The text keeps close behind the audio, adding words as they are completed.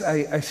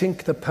I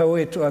think the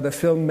poet or the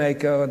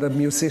filmmaker or the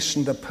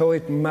musician, the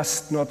poet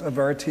must not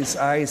avert his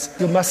eyes.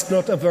 You must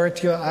not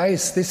avert your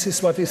eyes. This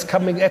is what is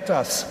coming at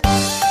us.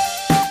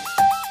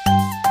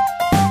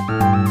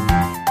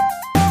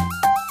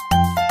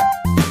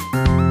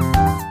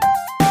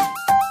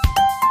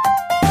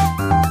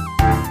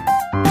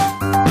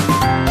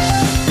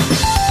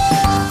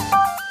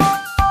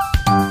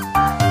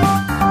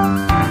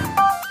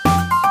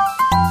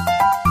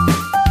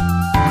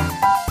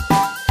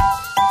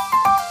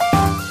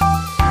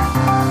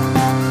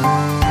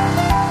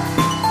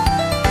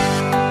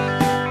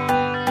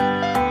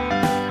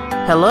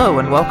 Hello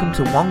and welcome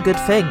to One Good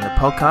Thing, the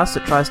podcast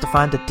that tries to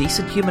find a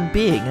decent human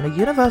being in a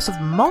universe of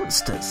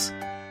monsters.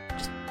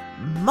 Just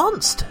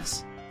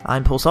monsters.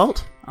 I'm Paul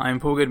Salt. I'm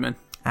Paul Goodman.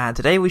 And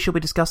today we shall be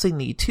discussing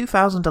the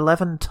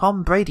 2011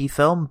 Tom Brady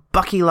film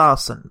Bucky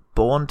Larson,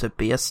 Born to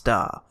Be a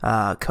Star,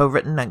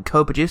 co-written and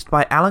co-produced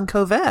by Alan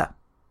Covert.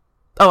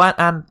 Oh,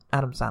 and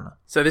Adam Sandler.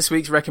 So this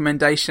week's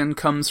recommendation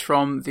comes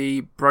from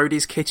the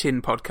Brody's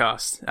Kitchen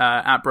podcast,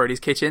 at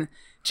Brody's Kitchen.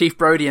 Chief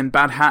Brody and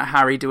Bad Hat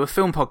Harry do a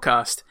film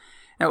podcast.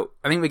 Now,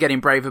 I think we're getting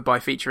braver by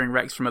featuring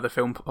Rex from other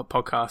film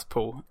podcasts,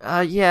 Paul.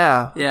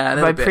 Yeah. Yeah, a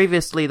little bit.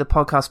 Previously, the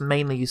podcast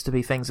mainly used to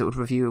be things that would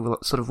review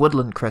sort of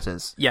woodland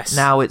critters. Yes.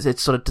 Now it's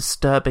sort of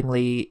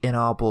disturbingly in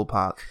our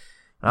ballpark.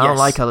 I don't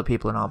like other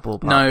people in our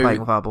ballpark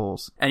playing with our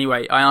balls.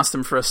 Anyway, I asked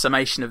them for a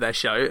summation of their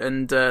show,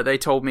 and they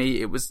told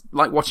me it was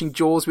like watching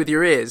Jaws with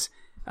your ears.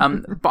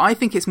 But I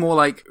think it's more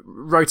like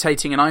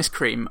rotating an ice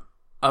cream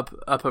up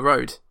a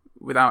road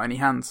without any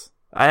hands.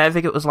 I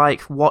think it was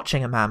like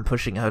watching a man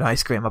pushing an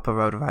ice cream up a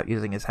road without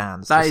using his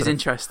hands. That is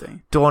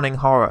interesting. Dawning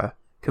horror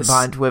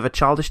combined with a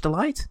childish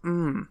delight.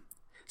 So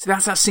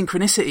that's that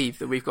synchronicity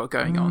that we've got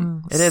going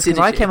on. It is, because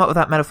I came up with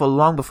that metaphor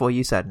long before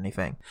you said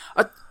anything.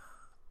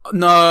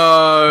 No!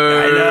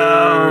 I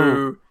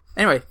know!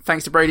 Anyway,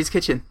 thanks to Brody's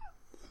Kitchen.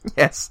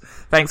 Yes.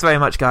 Thanks very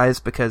much, guys,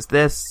 because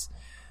this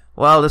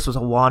was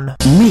a one.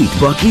 Meet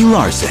Bucky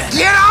Larson.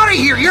 Get out of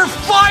here! You're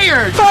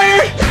fired!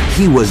 Fired!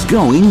 He was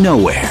going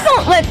nowhere.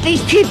 Don't let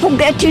these people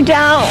get you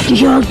down.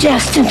 You're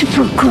destined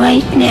for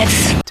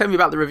greatness. Tell me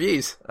about the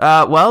reviews.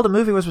 Well, the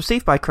movie was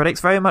received by critics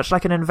very much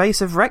like an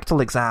invasive rectal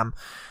exam.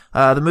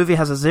 The movie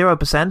has a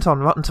 0% on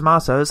Rotten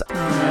Tomatoes.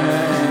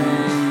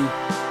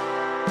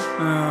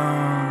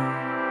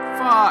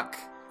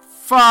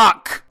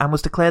 Fuck! And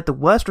was declared the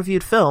worst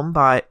reviewed film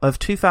of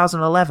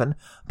 2011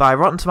 by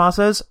Rotten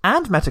Tomatoes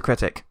and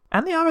Metacritic.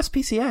 And the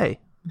RSPCA.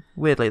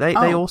 Weirdly,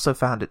 they also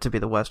found it to be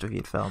the worst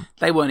reviewed film.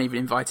 They weren't even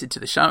invited to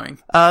the showing.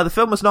 The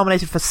film was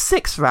nominated for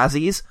 6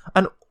 Razzies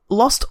and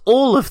lost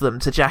all of them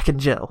to Jack and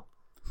Jill.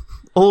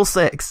 All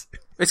 6.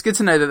 It's good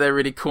to know that they're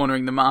really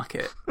cornering the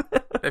market.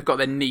 They've got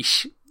their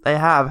niche. They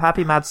have.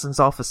 Happy Madsen's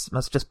office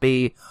must just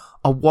be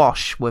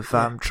awash with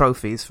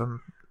trophies from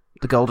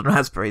the Golden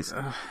Raspberries.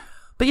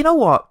 But you know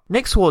what?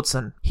 Nick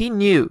Swardson, he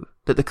knew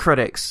that the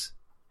critics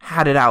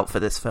had it out for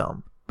this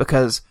film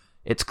because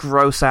it's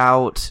gross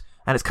out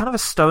and it's kind of a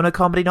stoner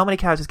comedy. Not many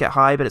characters get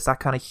high, but it's that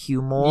kind of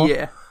humor.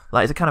 Yeah.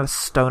 Like, it's a kind of a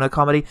stoner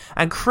comedy.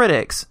 And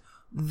critics,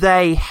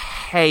 they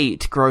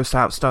hate gross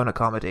out stoner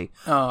comedy.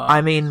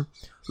 I mean,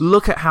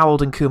 look at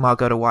Harold and Kumar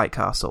Go to White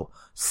Castle.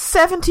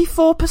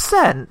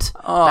 74%?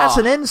 That's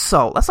an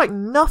insult. That's like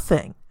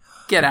nothing.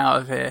 Get out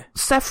of here.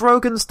 Seth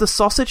Rogen's The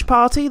Sausage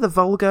Party, the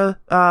vulgar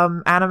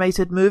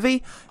animated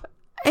movie,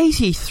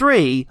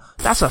 83.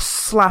 That's a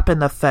slap in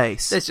the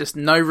face. There's just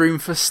no room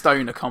for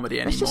stoner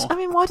comedy anymore.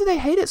 Why do they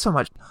hate it so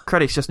much?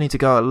 Critics just need to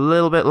go a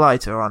little bit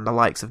lighter on the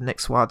likes of Nick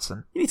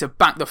Swardson. You need to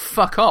back the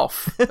fuck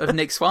off of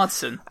Nick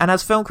Swardson. And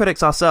as film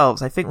critics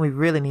ourselves, I think we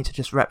really need to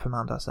just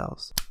reprimand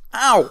ourselves.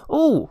 Ow!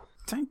 Ooh!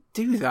 Don't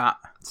do that.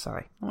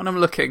 Sorry. When I'm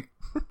looking.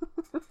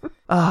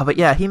 But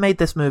yeah, he made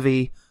this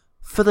movie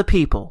for the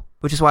people,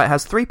 which is why it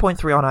has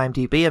 3.3 on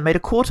IMDb and made a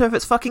quarter of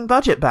its fucking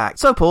budget back.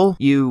 So, Paul,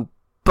 you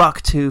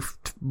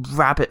buck-toothed,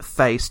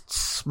 rabbit-faced,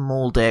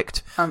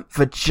 small-dicked,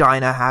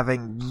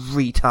 vagina-having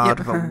retard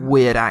with a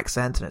weird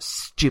accent and a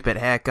stupid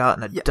haircut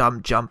and a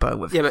dumb jumper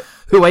with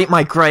Who Ate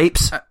My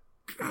Grapes?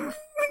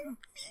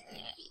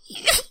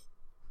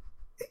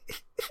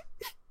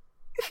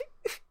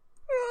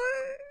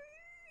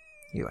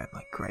 You ate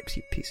my grapes,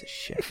 you piece of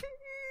shit.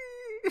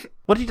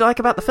 What did you like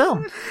about the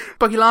film?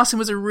 Bucky Larson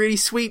was a really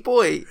sweet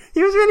boy.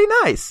 He was really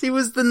nice. He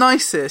was the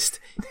nicest.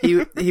 He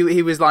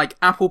was like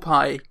apple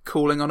pie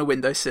cooling on a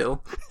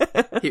windowsill.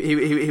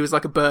 He was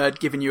like a bird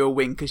giving you a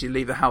wink as you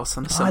leave the house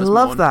on a summer's morn.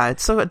 I love that.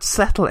 It's so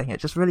unsettling. It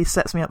just really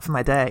sets me up for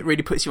my day. It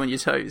really puts you on your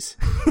toes.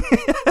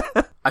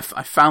 I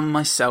found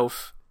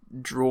myself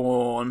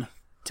drawn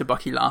to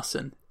Bucky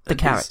Larson. The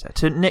character.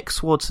 To Nick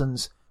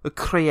Swardson's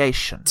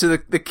creation. To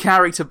the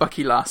character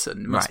Bucky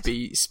Larson must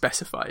be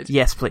specified.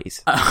 Yes,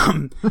 please.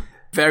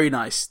 Very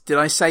nice. Did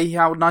I say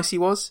how nice he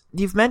was?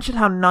 You've mentioned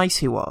how nice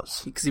he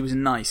was. Because he was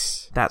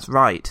nice. That's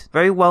right.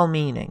 Very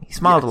well-meaning. He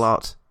smiled a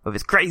lot with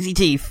his crazy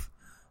teeth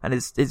and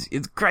his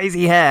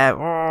crazy hair.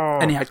 Oh.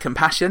 And he had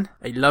compassion.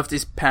 He loved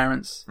his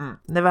parents.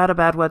 Never had a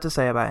bad word to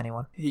say about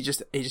anyone. He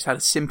just had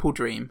a simple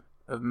dream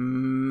of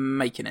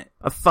making it.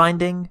 Of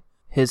finding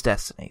his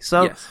destiny.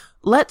 So Yes.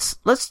 let's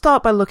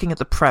start by looking at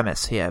the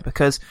premise here,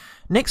 because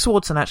Nick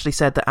Swardson actually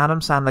said that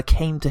Adam Sandler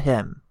came to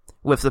him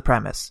with the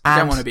premise. I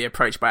don't want to be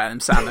approached by Adam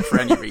Sandler for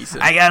any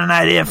reason. I got an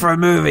idea for a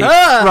movie.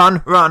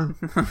 Run.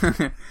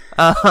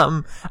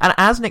 And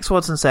as Nick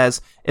Swardson says,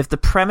 if the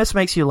premise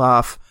makes you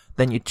laugh,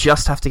 then you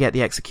just have to get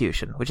the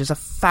execution, which is a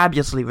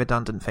fabulously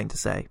redundant thing to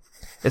say.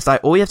 It's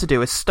like, all you have to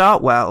do is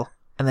start well,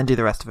 and then do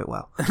the rest of it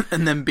well.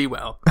 And then be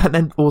well. And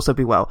then also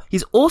be well.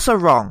 He's also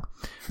wrong,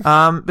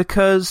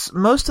 because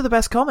most of the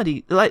best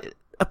comedy, like,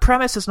 a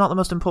premise is not the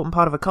most important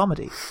part of a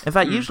comedy. In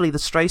fact, usually the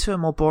straighter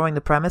and more boring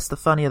the premise, the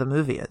funnier the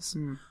movie is.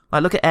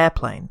 Like, look at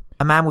Airplane.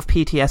 A man with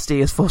PTSD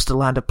is forced to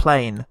land a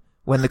plane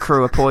when the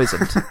crew are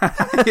poisoned.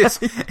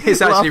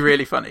 It's actually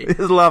really funny. Just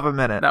love a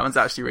minute. That one's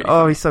actually really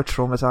Oh, funny. he's so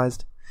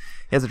traumatized.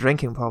 He has a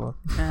drinking problem.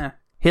 Yeah.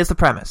 Here's the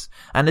premise.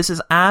 And this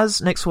is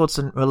as Nick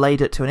Swardson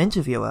relayed it to an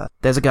interviewer.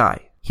 There's a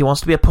guy. He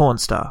wants to be a porn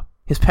star.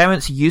 His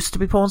parents used to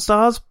be porn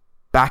stars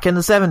back in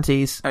the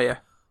 70s. Oh, yeah.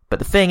 But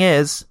the thing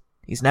is,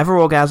 he's never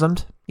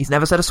orgasmed. He's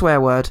never said a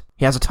swear word.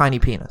 He has a tiny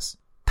penis.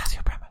 That's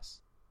your premise.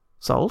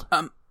 Sold?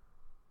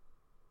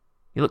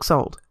 You look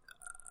sold.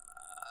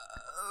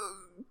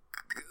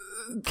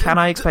 Can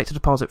I expect a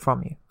deposit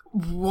from you?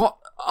 What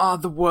are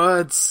the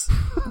words?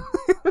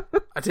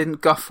 I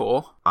didn't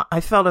guffaw.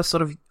 I felt a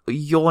sort of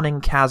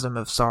yawning chasm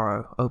of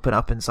sorrow open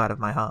up inside of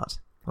my heart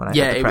when I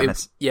heard the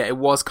premise. It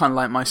was kind of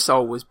like my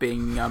soul was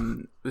being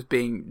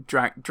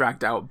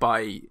dragged out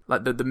by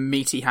like the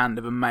meaty hand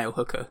of a male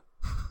hooker.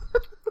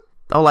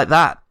 Oh, like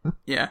that?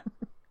 Yeah.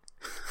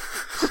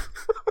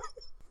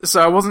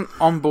 So I wasn't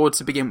on board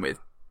to begin with,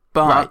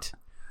 but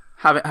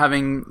Right.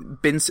 having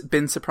been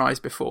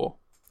surprised before,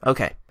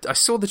 Okay. I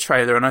saw the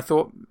trailer and I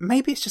thought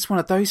maybe it's just one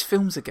of those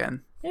films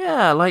again.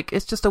 Yeah, like,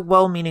 it's just a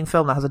well-meaning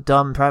film that has a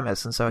dumb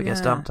premise, and so it gets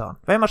Yeah. dumped on.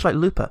 Very much like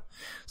Looper.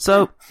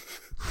 So,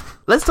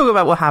 let's talk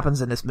about what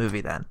happens in this movie,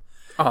 then.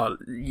 Oh,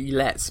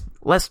 let's.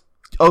 Let's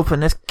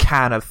open this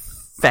can of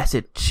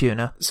fetid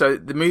tuna. So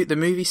the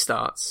movie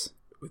starts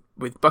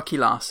with Bucky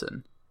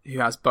Larson, who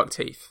has buck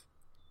teeth.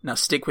 Now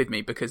stick with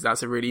me because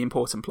that's a really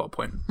important plot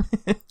point.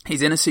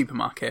 He's in a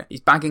supermarket. He's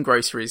bagging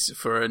groceries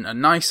for a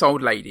nice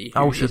old lady.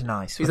 Oh, she's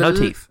nice. who's With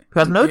no teeth. Who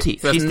has no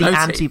teeth. who has She's no the teeth.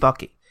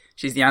 anti-Bucky.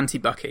 She's the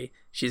anti-Bucky.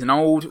 She's an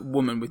old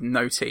woman with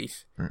no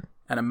teeth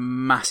and a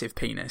massive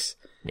penis.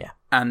 Yeah.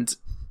 And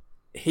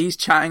he's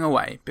chatting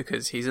away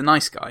because he's a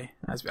nice guy,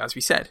 as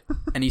we said,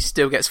 and he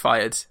still gets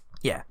fired.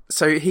 Yeah.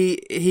 So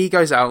he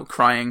goes out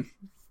crying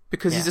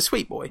because he's a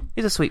sweet boy.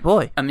 He's a sweet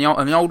boy. And the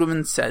old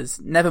woman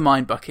says, "Never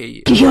mind,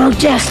 Bucky." You're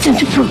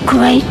destined for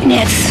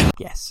greatness.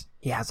 Yes.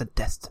 He has a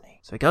destiny.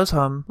 So he goes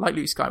home, Like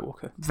Luke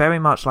Skywalker. very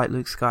much like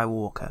Luke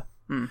Skywalker.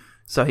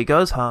 So he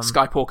goes home.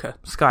 Skyporker.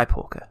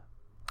 Skyporker.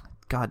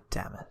 God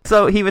damn it.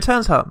 So he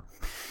returns home,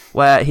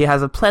 where he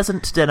has a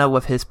pleasant dinner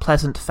with his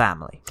pleasant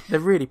family. They're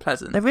really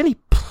pleasant. They're really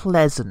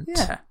pleasant.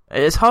 Yeah.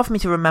 It's hard for me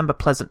to remember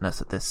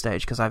pleasantness at this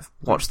stage, because I've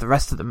watched the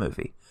rest of the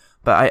movie.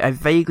 But I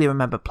vaguely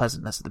remember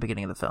pleasantness at the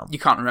beginning of the film. You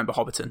can't remember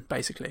Hobbiton,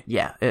 basically.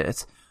 Yeah,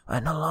 it's... I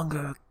no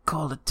longer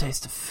call the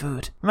taste of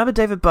food. Remember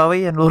David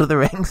Bowie in Lord of the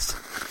Rings?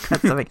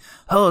 Had something,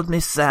 hold me,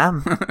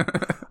 Sam.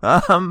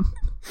 Off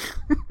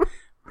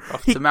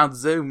to Mount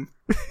Zoom.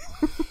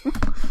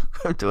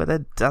 Doing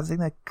their dancing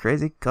their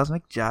crazy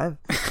cosmic jive.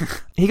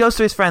 He goes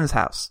to his friend's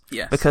house.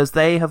 Yes. Because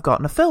they have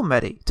gotten a film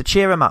ready to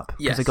cheer him up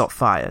because Yes. he got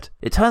fired.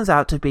 It turns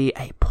out to be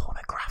a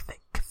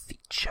pornographic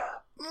feature.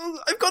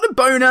 I've got a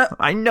boner.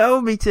 I know,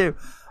 me too.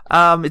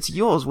 It's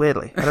yours,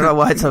 weirdly. I don't know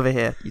why it's over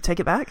here. You take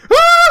it back?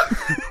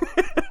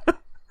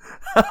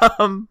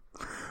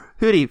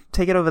 Hootie,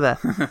 take it over there.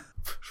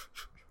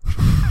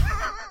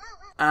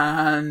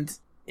 And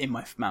in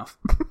my mouth.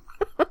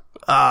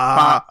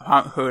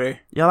 Hootie.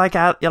 You're like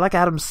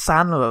Adam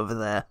Sandler over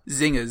there.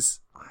 Zingers.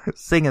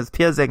 Zingers,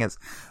 pure zingers.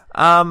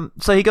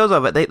 So he goes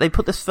over, they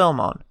put this film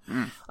on,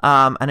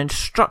 and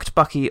instruct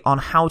Bucky on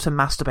how to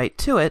masturbate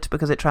to it,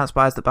 because it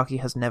transpires that Bucky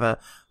has never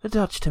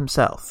touched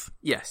himself.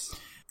 Yes.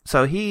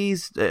 So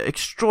he's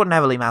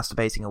extraordinarily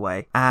masturbating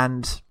away,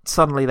 and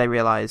suddenly they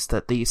realize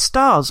that the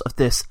stars of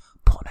this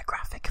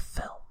pornographic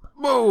film,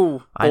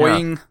 Whoa. I know,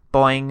 Boing.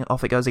 boing,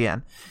 off it goes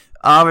again,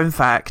 are in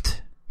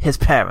fact his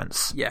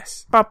parents.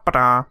 Yes.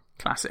 Ba-ba-da.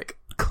 Classic.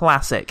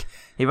 Classic.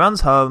 He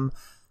runs home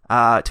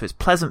to his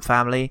pleasant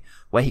family,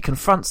 where he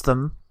confronts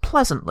them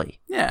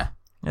pleasantly. Yeah.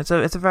 It's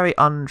a very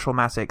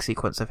untraumatic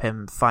sequence of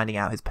him finding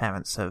out his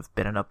parents have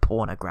been in a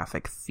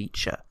pornographic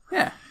feature.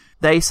 Yeah.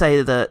 They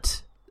say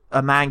that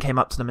a man came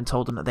up to them and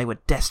told them that they were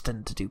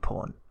destined to do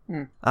porn.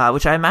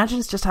 Which I imagine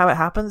is just how it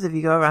happens. If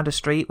you go around a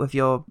street with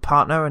your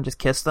partner and just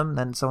kiss them,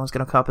 then someone's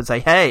going to come up and say,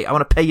 "Hey, I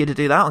want to pay you to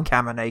do that on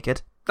camera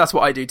naked." That's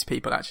what I do to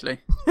people, actually.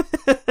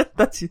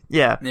 That's,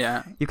 yeah.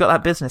 Yeah. You've got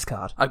that business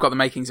card. I've got the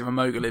makings of a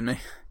mogul in me.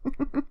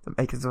 The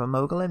makings of a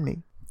mogul in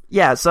me.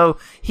 Yeah, so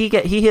he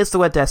hears the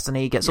word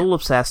destiny, gets all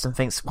obsessed and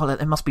thinks, well,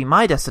 it must be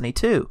my destiny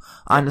too.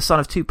 I'm the son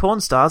of 2 porn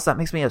stars, that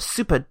makes me a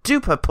super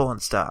duper porn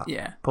star.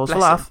 Yeah. Pause Bless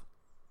for laugh.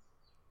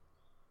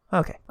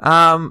 Okay.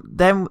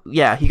 Then,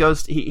 yeah,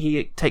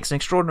 he takes an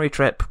extraordinary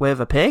trip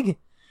with a pig.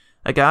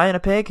 A guy and a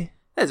pig.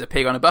 There's a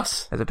pig on a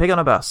bus. There's a pig on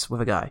a bus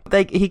with a guy.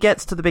 He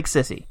gets to the big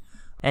city.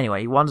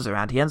 Anyway, he wanders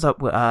around. He ends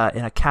up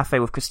in a cafe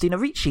with Christina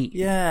Ricci.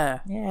 Yeah.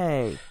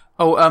 Yay.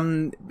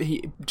 Oh,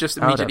 he just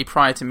immediately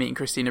prior to meeting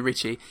Christina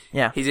Ricci.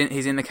 Yeah. He's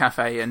in the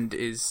cafe and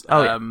is.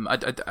 Yeah.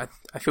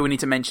 I feel we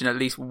need to mention at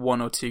least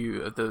one or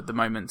two of the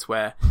moments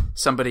where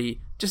somebody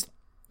just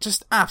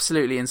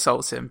absolutely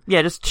insults him.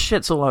 Yeah, just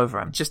shits all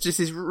over him. Just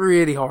is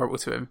really horrible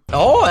to him.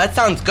 Oh, that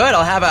sounds good.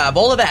 I'll have a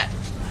bowl of that.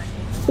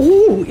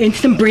 Ooh, and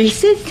some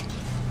braces?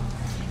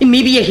 And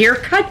maybe a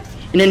haircut?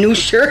 And a new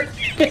shirt?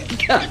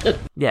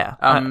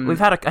 Yeah. We've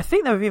had I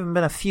think there have even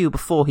been a few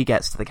before he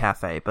gets to the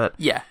cafe, but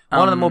Yeah.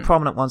 one of the more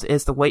prominent ones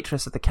is the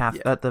waitress at the cafe,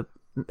 the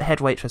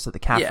head waitress at the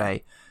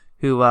cafe,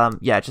 who,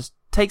 just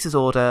takes his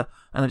order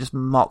and then just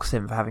mocks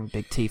him for having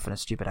big teeth and a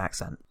stupid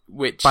accent.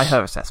 Which, by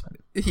her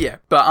assessment. Yeah,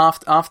 but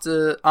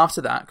after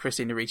that,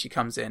 Christina Ricci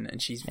comes in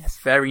and she's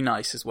very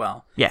nice as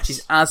well. Yes.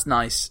 She's as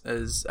nice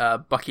as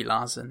Bucky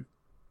Larson.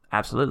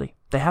 Absolutely.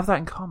 They have that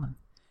in common.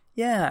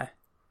 Yeah.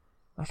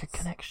 Like a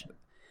connection.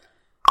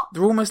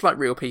 They're almost like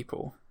real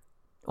people.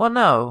 Well,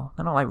 no,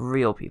 they're not like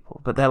real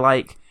people, but they're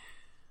like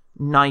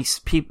nice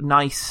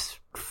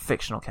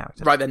fictional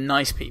characters. Right, they're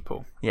nice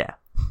people. Yeah.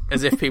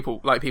 As if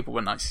people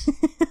were nice.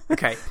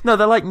 Okay. No,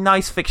 they're like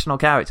nice fictional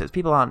characters.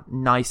 People aren't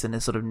nice in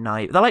this sort of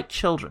naive. They're like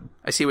children.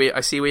 I see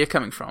where you're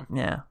coming from.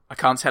 Yeah. I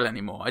can't tell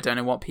anymore. I don't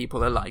know what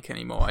people are like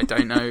anymore. I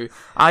don't know.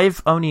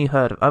 I've only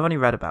read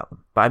about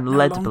them, but I'm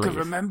led to believe. I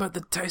remember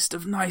the taste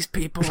of nice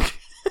people.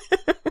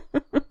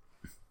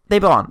 They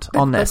bond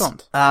on this. They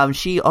bond.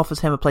 She offers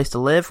him a place to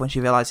live when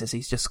she realizes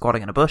he's just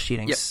squatting in a bush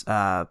eating.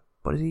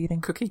 What is he eating?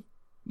 Cookie.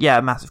 Yeah,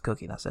 a massive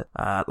cookie. That's it.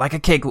 Like a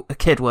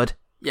kid would.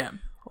 Yeah.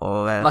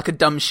 Or like a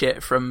dumb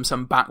shit from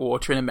some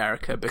backwater in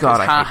America. Because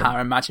God, I hate them.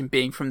 imagine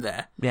being from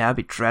there. Yeah, that'd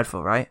be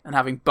dreadful, right? And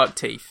having buck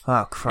teeth.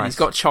 Oh Christ! And he's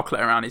got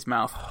chocolate around his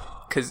mouth.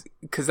 Because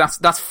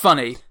that's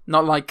funny.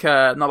 Not like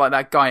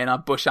that guy in our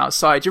bush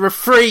outside. You're a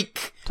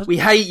freak. We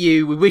hate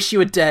you. We wish you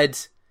were dead.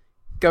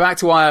 Go back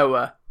to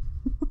Iowa.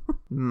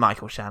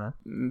 Michael Shannon.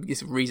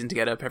 It's a reason to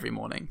get up every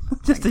morning.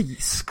 Just to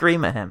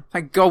scream at him.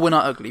 Thank God we're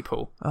not ugly,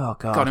 Paul. Oh,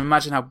 God. God,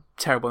 imagine how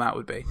terrible that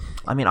would be.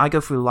 I mean, I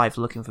go through life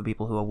looking for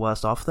people who are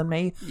worse off than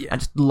me Yeah. and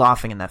just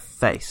laughing in their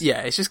face.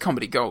 Yeah, it's just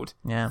comedy gold.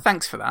 Yeah.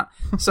 Thanks for that.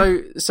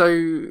 So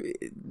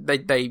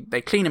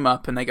they clean him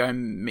up and they go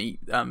and meet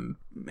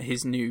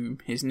his new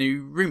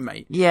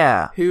roommate.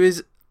 Yeah. Who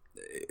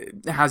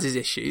has his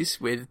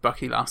issues with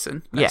Bucky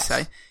Larson, let's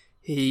say.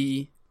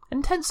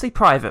 Intensely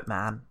private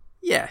man.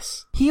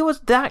 Yes.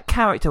 That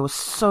character was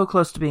so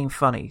close to being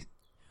funny.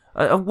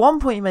 At one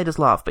point he made us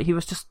laugh, but he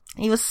was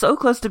so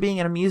close to being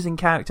an amusing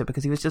character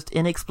because he was just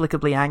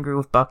inexplicably angry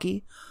with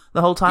Bucky the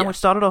whole time, which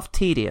started off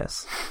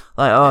tedious.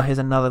 Like, oh, here's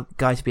another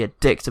guy to be a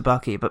dick to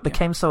Bucky, but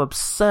became so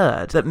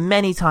absurd that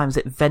many times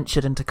it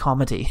ventured into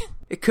comedy.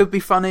 It could be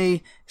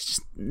funny. It's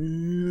just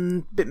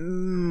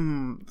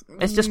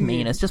it's just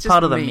mean. It's just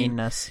part of the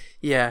meanness.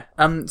 Yeah.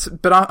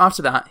 But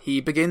after that, he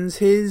begins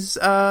his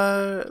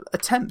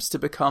attempts to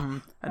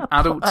become an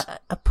adult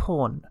a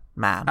porn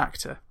man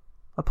actor.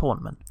 A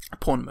pornman.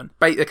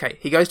 Okay,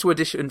 he goes to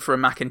audition for a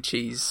mac and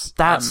cheese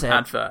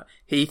advert.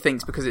 He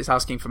thinks because it's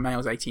asking for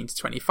males 18 to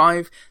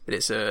 25 that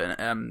it's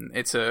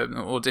an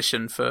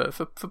audition for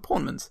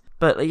pornmans.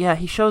 But yeah,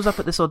 he shows up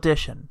at this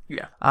audition.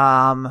 Yeah.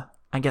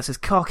 And gets his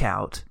cock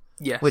out.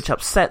 Yes. Which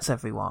upsets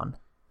everyone.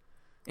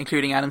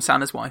 Including Adam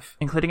Sandler's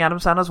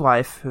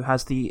wife. Who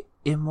has the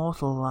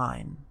immortal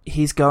line.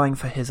 He's going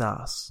for his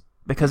ass.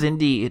 Because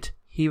indeed,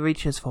 he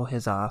reaches for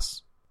his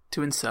ass.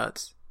 To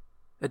insert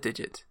a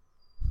digit.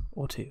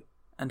 Or two.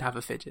 And have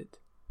a fidget.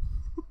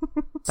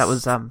 That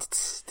was,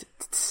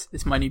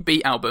 It's my new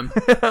beat album.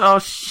 Oh,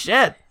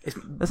 shit!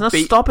 There's no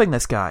stopping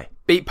this guy.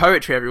 Beat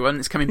poetry, everyone.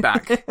 It's coming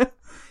back.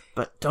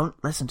 But don't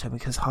listen to him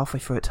because halfway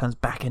through it turns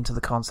back into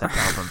the concept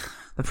album.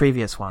 The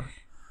previous one.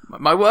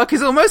 My work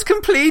is almost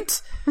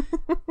complete.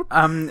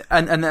 And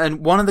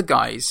one of the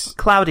guys,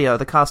 Claudio,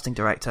 the casting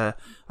director,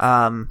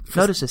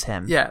 notices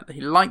him. Yeah, he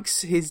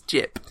likes his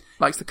jip.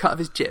 Likes the cut of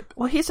his jip.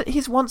 Well,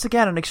 he's once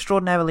again an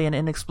extraordinarily and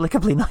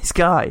inexplicably nice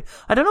guy.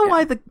 I don't know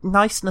why the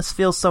niceness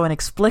feels so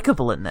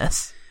inexplicable in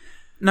this.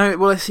 No,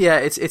 well,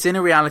 it's in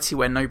a reality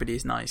where nobody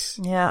is nice.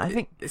 Yeah, I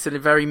think it's a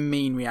very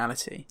mean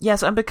reality.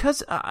 Yes, and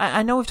because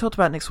I know we've talked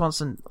about Nick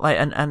Swanson,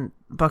 and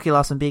Bucky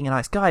Larson being a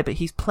nice guy, but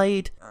he's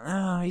played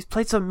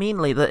so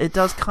meanly that it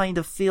does kind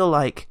of feel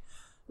like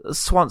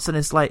Swanson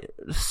is like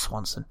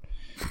Swanson.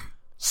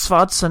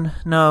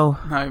 No.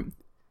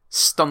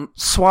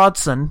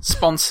 Swanson.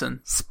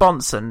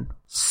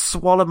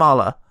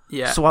 Swallamala.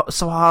 Yeah.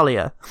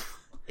 Swahalia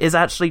is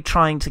actually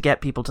trying to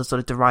get people to sort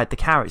of deride the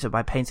character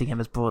by painting him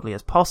as broadly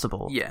as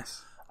possible.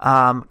 Yes.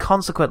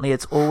 Consequently,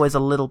 it's always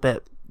a little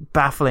bit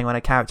baffling when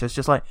a character is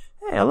just like,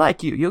 hey, I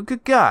like you, you're a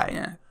good guy.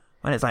 Yeah.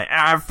 When it's like,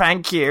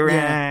 thank you.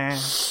 Yeah.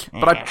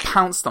 But I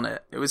pounced on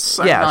it. It was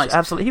so nice. Yeah,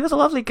 absolutely. He was a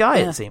lovely guy,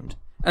 it seemed.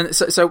 And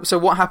so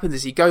what happens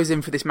is he goes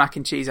in for this mac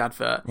and cheese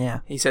advert. Yeah.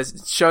 He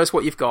says, show us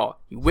what you've got.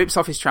 He whips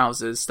off his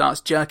trousers, starts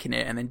jerking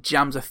it, and then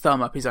jams a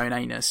thumb up his own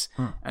anus.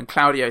 And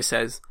Claudio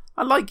says,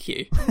 I like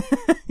you.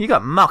 You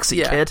got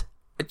moxie, kid.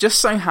 It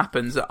just so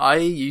happens that I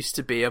used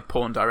to be a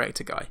porn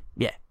director guy.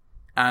 Yeah.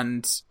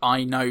 And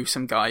I know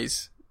some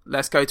guys.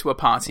 Let's go to a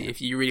party if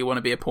you really want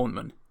to be a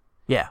pornman.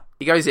 Yeah.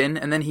 He goes in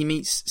and then he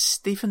meets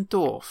Stephen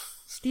Dorff.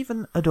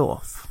 Stephen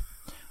Dorff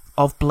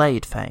of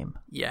Blade fame.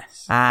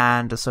 Yes.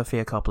 And a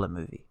Sofia Coppola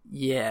movie.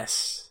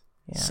 Yes.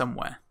 Yeah.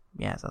 Somewhere.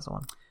 Yes, that's the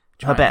one.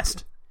 Her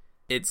best.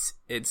 It's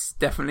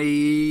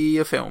definitely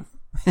a film.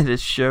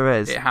 It sure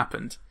is. It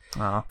happened.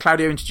 Oh.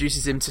 Claudio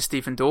introduces him to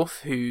Stephen Dorff,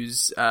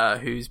 whose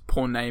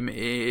porn name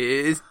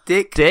is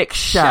Dick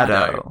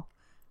Shadow.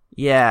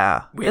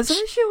 Yeah. There's an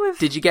issue with...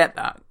 Did you get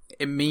that?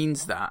 It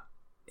means that.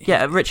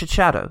 Yeah, Richard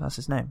Shadow, that's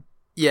his name.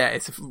 Yeah,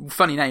 it's a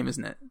funny name,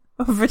 isn't it?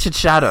 Oh, Richard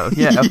Shadow,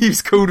 yeah.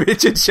 He's called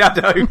Richard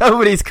Shadow.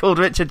 Nobody's called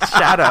Richard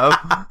Shadow.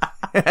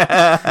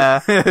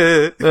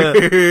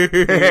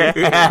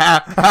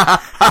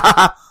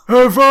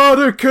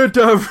 Avada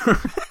Kedavra.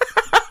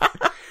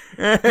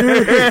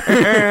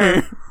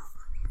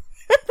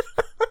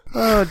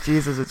 Oh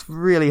Jesus, it's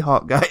really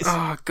hot, guys.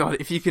 Oh God,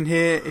 if you can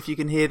hear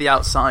the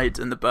outside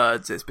and the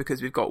birds, it's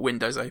because we've got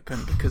windows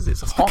open because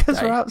it's a hot Because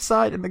day. we're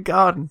outside in the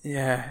garden.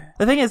 Yeah.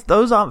 The thing is,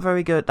 those aren't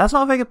very good. That's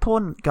not a very good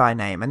porn guy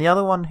name. And the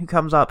other one who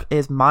comes up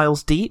is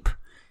Miles Deep,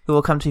 who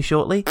we'll come to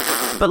shortly.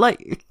 But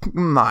like,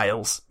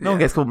 Miles. No one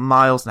gets called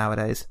Miles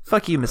nowadays.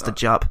 Fuck you, Mr.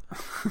 Jupp.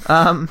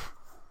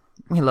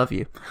 We love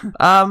you.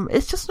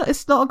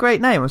 It's not a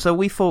great name. So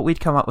we thought we'd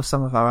come up with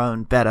some of our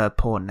own better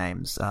porn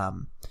names,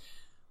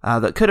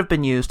 that could have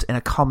been used in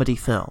a comedy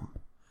film.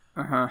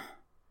 Uh-huh.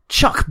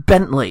 Chuck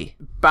Bentley.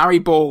 Barry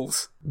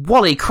Balls.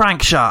 Wally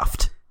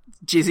Crankshaft.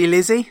 Jizzy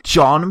Lizzy.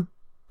 John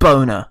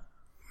Boner.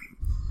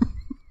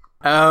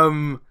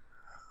 Barry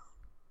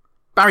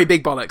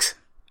Big Bollocks.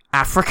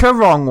 Africa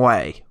Wrong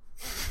Way.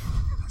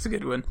 That's a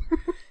good one.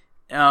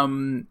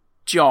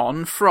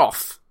 John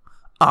Froth.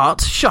 Art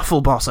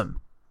Shufflebottom.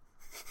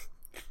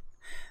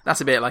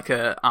 That's a bit like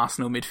a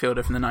Arsenal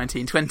midfielder from the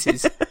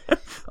 1920s.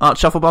 Art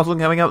Shufflebottom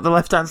coming up the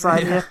left-hand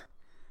side here.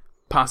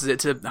 Passes it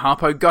to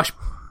Harpo Gush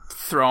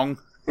Throng.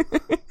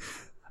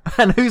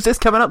 And who's this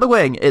coming up the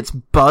wing? It's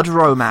Bud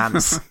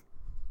Romance.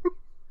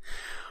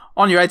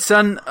 On your head,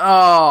 son.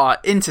 Oh,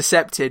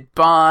 intercepted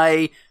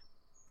by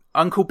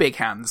Uncle Big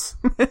Hands.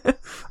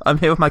 I'm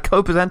here with my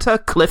co-presenter,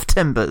 Cliff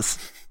Timbers.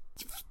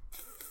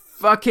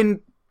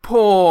 Fucking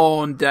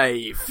Porn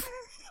Dave.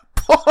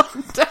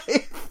 Porn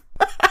Dave.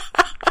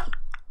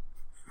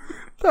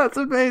 That's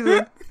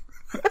amazing.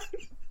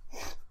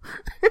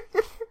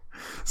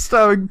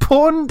 Starring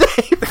Porn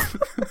Dave.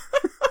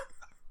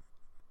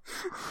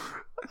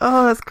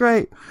 Oh, that's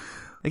great.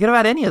 They could have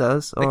had any of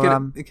those. Or,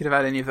 They could have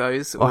had any of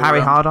those. Or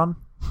Harry Hardon.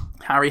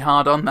 Harry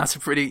Hardon, that's a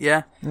pretty,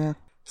 yeah.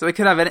 So they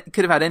could have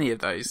had any of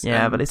those.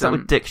 Yeah, but it's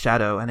with Dick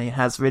Shadow, and he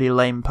has really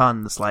lame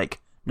puns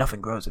like, nothing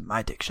grows in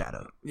my Dick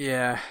Shadow.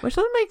 Yeah. Which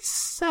doesn't make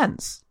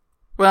sense.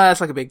 Well,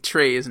 it's like a big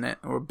tree, isn't it?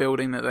 Or a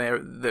building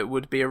that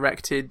would be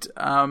erected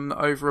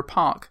over a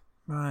park.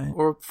 Right.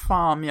 Or a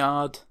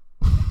farmyard.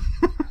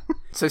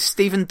 So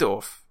Stephen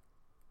Dorff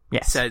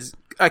says,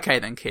 okay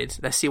then, kid,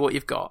 let's see what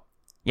you've got.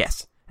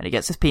 Yes. And he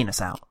gets his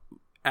penis out.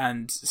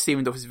 And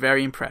Stephen Dorff is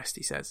very impressed,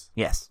 he says.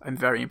 Yes. I'm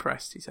very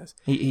impressed, he says.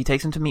 He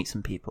takes him to meet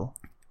some people.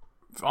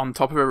 On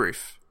top of a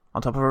roof.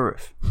 On top of a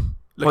roof.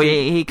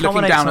 Looking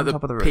down at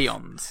top of the roof.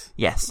 peons.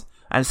 Yes.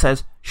 And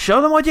says,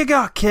 show them what you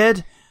got,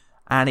 kid.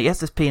 And he gets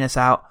his penis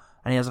out,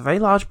 and he has a very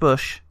large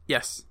bush.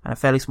 Yes. And a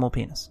fairly small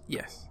penis.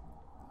 Yes.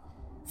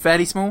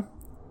 Fairly small?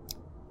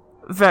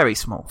 Very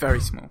small. Very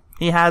small.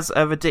 He has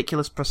a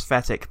ridiculous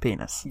prosthetic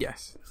penis.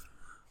 Yes.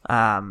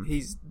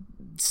 He's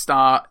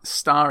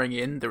starring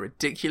in The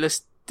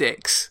Ridiculous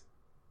Dicks.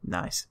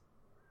 Nice.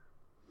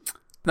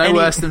 No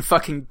worse than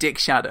fucking Dick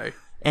Shadow.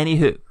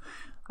 Anywho,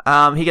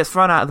 he gets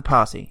thrown out of the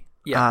party.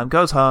 Yeah.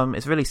 Goes home,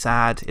 is really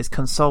sad, is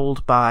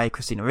consoled by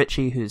Christina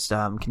Ricci, who's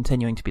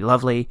continuing to be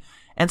lovely.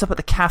 Ends up at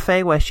the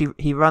cafe where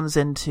he runs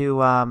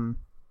into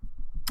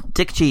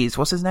Dick Cheese.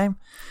 What's his name?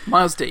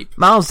 Miles Deep.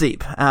 Miles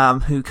Deep,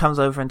 who comes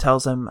over and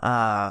tells him,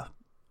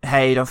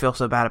 hey, don't feel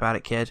so bad about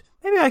it, kid.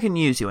 Maybe I can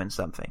use you in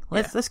something.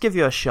 Let's give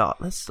you a shot.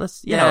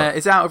 Let's you know.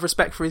 Is it out of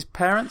respect for his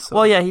parents? Or?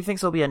 Well, yeah, he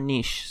thinks there'll be a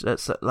niche.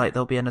 That's like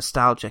there'll be a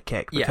nostalgia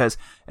kick because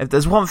if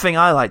there's one thing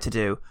I like to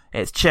do,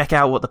 it's check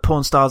out what the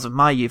porn stars of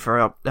my youth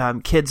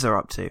kids are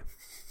up to.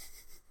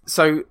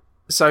 So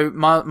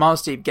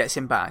Miles Deep gets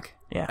him back.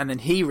 Yeah. And then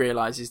he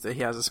realizes that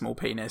he has a small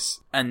penis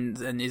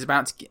and is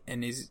about to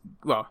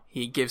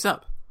he gives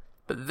up.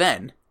 But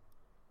then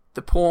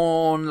the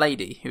porn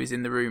lady who is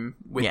in the room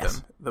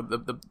with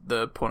them,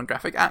 the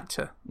pornographic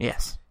actor.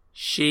 Yes.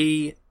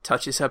 She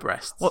touches her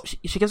breasts. Well,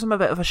 she gives him a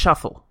bit of a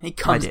shuffle. He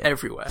comes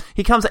everywhere.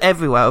 He comes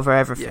everywhere over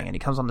everything, and he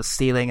comes on the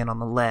ceiling and on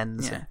the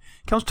lens. Yeah.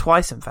 He comes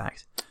twice, in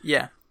fact.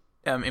 Yeah.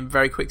 In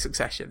very quick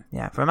succession.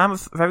 Yeah. For a man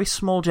with very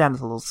small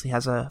genitals, he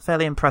has a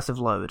fairly impressive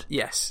load.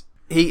 Yes.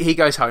 He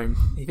goes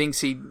home. He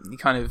thinks he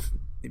kind of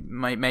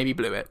maybe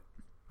blew it.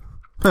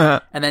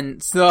 And then,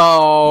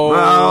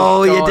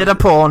 you did a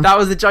porn. That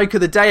was the joke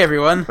of the day,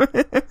 everyone.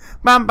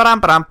 Bam, bam,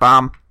 bam,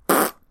 bam.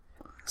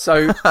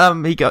 So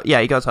he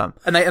goes home,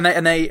 and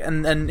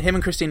him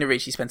and Christina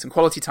Ricci spend some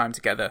quality time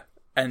together.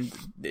 and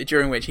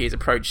during which he is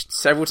approached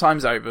several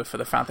times over for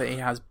the fact that he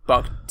has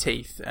buck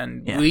teeth,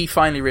 and we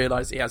finally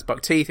realised he has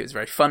buck teeth. It was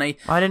very funny.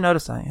 I didn't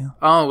notice that, yeah.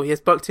 Oh, he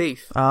has buck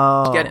teeth.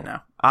 Oh. Do you get it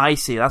now? I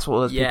see, that's what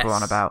those people are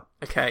on about.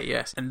 Okay,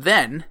 yes. And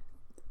then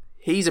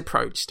he's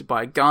approached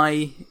by a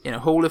guy in a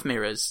hall of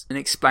mirrors and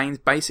explains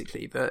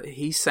basically that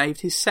he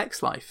saved his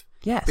sex life.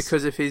 Yes.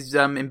 Because of his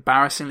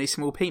embarrassingly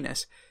small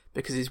penis.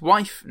 Because his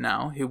wife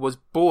now, who was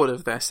bored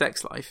of their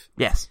sex life,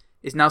 Yes.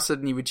 is now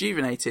suddenly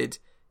rejuvenated,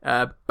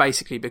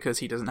 basically because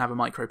he doesn't have a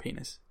micro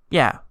penis.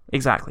 Yeah,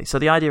 exactly. So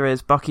the idea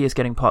is Bucky is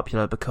getting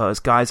popular because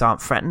guys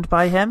aren't threatened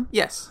by him.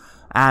 Yes.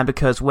 And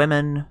because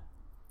women...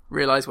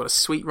 realise what a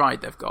sweet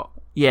ride they've got.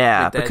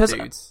 Yeah, with their because...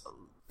 dudes.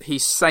 He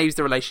saves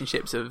the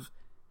relationships of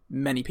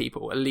many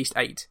people, at least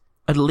 8.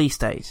 At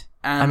least 8.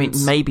 And I mean,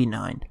 maybe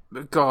 9.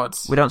 God.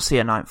 We don't see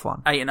a 9th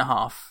one.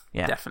 8.5.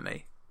 Yeah.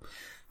 Definitely.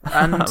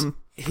 And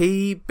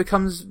he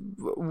becomes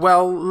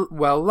well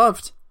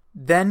loved.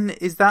 Then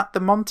is that the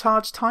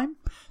montage time?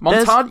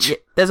 Montage?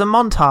 There's a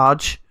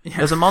montage. Yeah.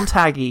 There's a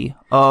montague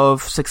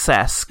of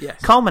success,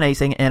 Yes.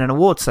 culminating in an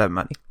award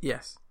ceremony.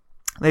 Yes.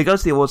 They go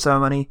to the award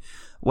ceremony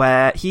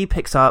where he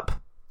picks up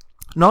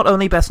not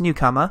only Best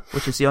Newcomer,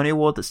 which is the only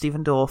award that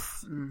Stephen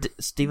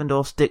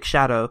Dorff's Dick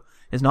Shadow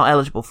is not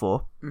eligible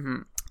for,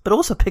 but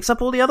also picks up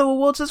all the other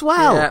awards as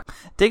well. Yeah.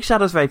 Dick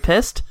Shadow's very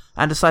pissed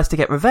and decides to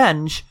get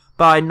revenge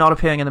by not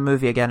appearing in the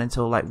movie again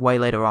until like way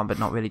later on, but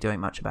not really doing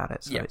much about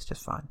it. So it's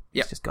just fine.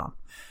 Yep. It's just gone.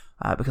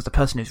 Because the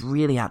person who's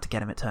really out to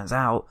get him, it turns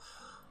out,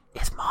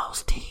 is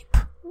Miles Deep.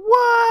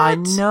 What? I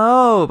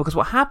know, because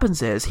what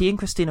happens is he and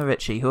Christina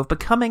Ricci, who have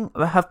become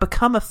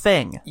a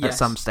thing at Yes.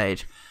 some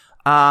stage,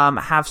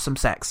 have some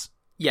sex.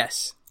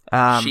 Yes.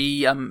 Um,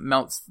 She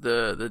melts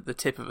the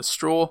tip of a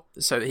straw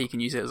so that he can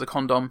use it as a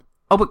condom.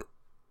 Oh, but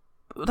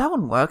that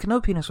wouldn't work.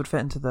 No penis would fit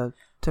into the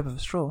tip of a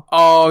straw.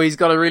 Oh, he's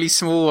got a really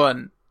small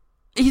one.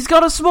 He's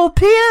got a small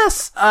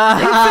penis! It can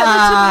fit in the tip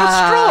of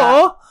a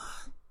straw?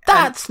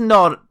 That's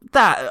not...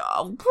 That...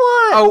 what?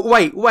 Oh,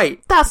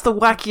 wait. That's the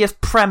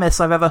wackiest premise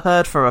I've ever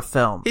heard for a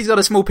film. He's got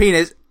a small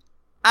penis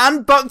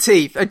and buck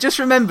teeth. I just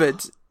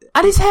remembered.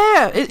 And his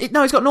hair!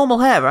 No, he's got normal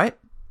hair, right?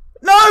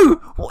 No!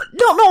 What?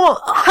 Not normal...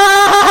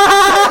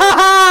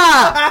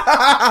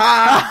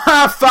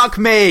 Fuck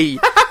me!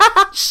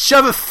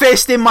 Shove a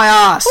fist in my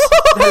ass.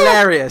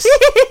 Hilarious.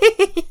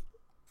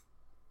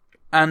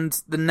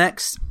 And the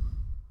next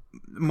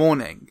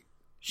morning,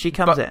 She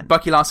comes in.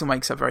 Bucky Larson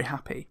wakes up very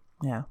happy.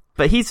 Yeah.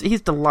 But he's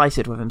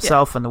delighted with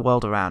himself and the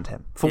world around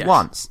him. For Yes.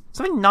 once.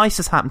 Something nice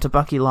has happened to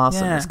Bucky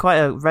Larson. Yeah. It's quite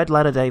a red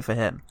letter day for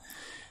him.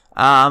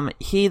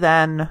 He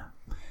then,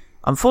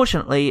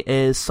 unfortunately,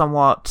 is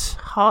somewhat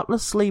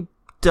heartlessly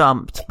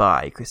dumped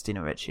by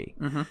Christina Ricci.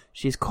 Mm-hmm.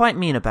 She's quite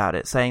mean about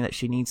it, saying that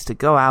she needs to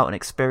go out and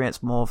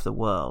experience more of the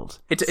world.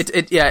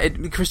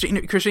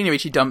 Christina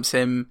Ricci dumps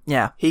him.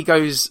 Yeah. He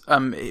goes,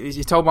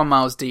 he's told by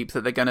Miles Deep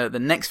that the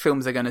next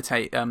films they're gonna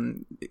take,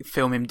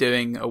 film him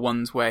doing are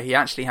ones where he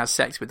actually has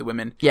sex with the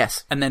women.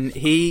 Yes. And then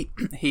he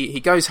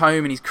goes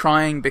home and he's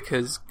crying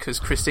because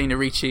Christina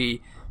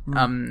Ricci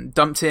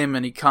dumped him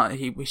and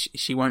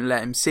she won't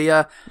let him see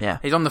her. Yeah.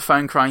 He's on the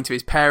phone crying to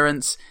his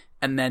parents.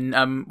 And then,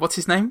 what's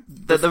his name?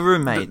 The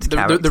roommate the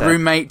character.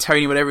 roommate,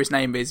 Tony, whatever his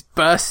name is,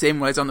 bursts in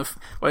while he's on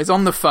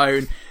the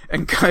phone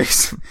and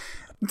goes,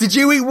 "Did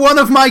you eat one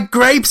of my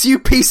grapes, you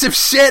piece of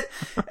shit?"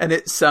 And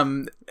it's,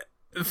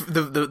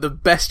 the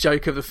best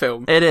joke of the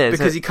film. It is.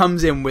 Because he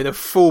comes in with a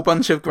full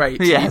bunch of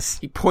grapes. Yes.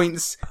 He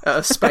points at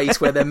a space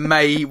where there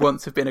may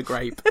once have been a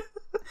grape.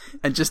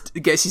 And just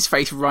gets his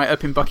face right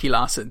up in Bucky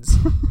Larson's.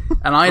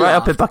 And I Right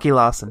laughed. up in Bucky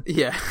Larson.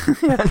 Yeah.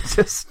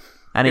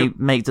 And he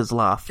makes us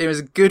laugh. It was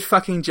a good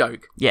fucking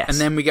joke. Yes. And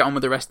then we get on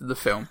with the rest of the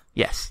film.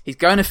 Yes. He's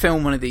going to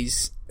film one of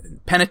these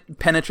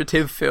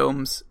penetrative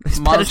films.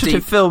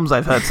 Penetrative films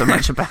I've heard so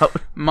much about.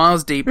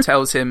 Miles Deep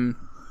tells him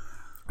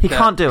He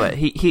can't do it.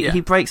 He Yeah.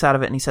 breaks out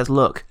of it and he says,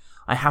 "Look,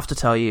 I have to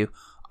tell you,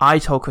 I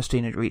told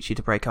Christina Ricci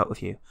to break up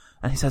with you."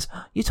 And he says,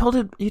 You told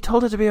her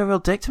to be a real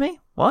dick to me?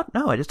 What?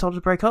 No, I just told her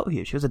to break up with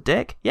you. She was a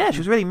dick? Yeah, she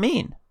was really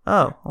mean.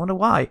 Oh, I wonder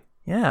why.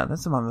 Yeah,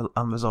 there's some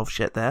unresolved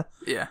shit there.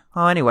 Yeah.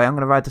 Oh, anyway, I'm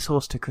going to ride this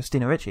horse to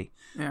Christina Ricci.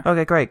 Yeah.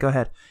 Okay, great, go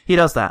ahead. He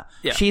does that.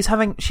 Yeah. She's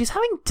having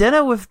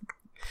dinner with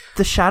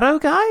the Shadow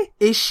guy?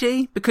 Is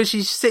she? Because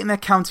she's sitting there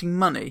counting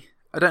money.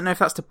 I don't know if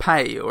that's to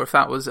pay or if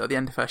that was at the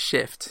end of her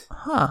shift.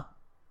 Huh.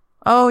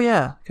 Oh,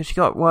 yeah, because she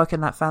got work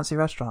in that fancy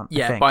restaurant. I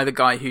Yeah, think. by the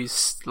guy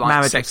whose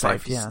Marriage sex is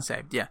life saved, is yeah.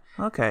 saved. Yeah.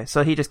 Okay,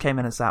 so he just came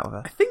in and sat with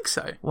her. I think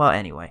so. Well,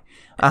 anyway.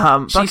 She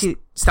Bucky...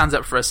 stands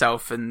up for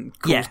herself and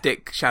calls Yeah.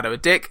 Dick Shadow a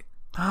dick.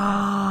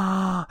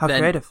 How Then-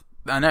 creative.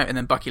 I know, and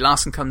then Bucky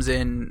Larson comes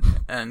in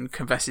and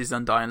confesses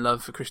undying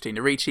love for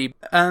Christina Ricci,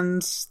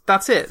 and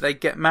that's it. They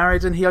get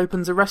married and he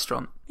opens a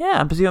restaurant. Yeah,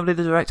 and presumably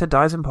the director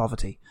dies in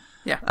poverty.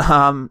 Yeah.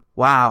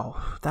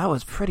 Wow, that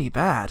was pretty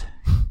bad.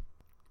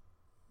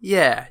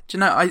 Yeah. Do you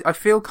know, I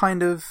feel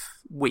kind of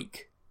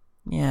weak.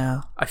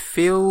 Yeah. I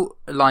feel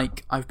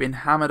like I've been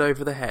hammered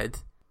over the head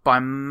by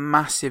a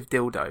massive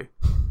dildo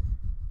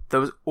that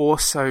was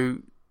also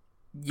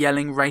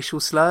yelling racial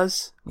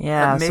slurs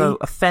Yeah, at me. so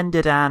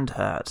offended and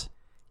hurt.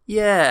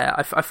 Yeah,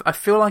 I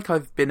feel like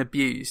I've been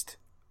abused.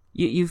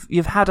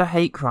 You've had a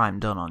hate crime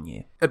done on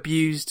you.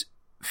 Abused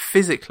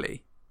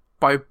physically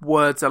by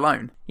words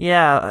alone.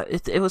 Yeah,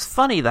 it was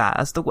funny that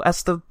as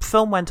the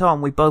film went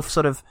on, we both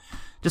sort of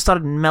just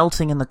started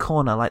melting in the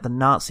corner like the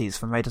Nazis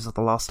from Raiders of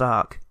the Lost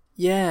Ark.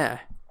 Yeah.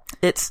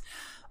 It's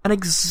an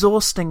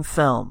exhausting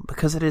film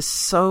because it is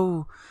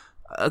so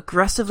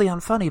aggressively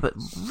unfunny, but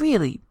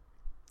really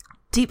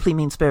deeply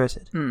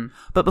mean-spirited.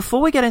 But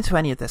before we get into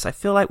any of this, I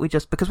feel like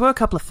because we're a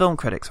couple of film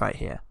critics right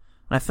here,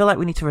 and I feel like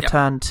we need to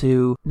return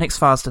to Nick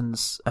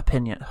Swarsden's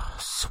opinion,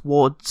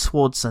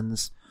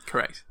 Swardson's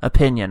Correct.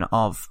 opinion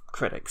of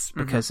critics,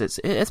 because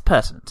it's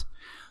pertinent.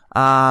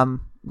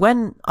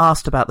 When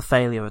asked about the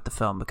failure of the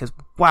film, because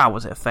wow,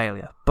 was it a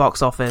failure?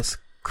 Box office,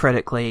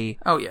 critically,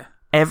 Oh yeah.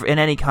 in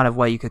any kind of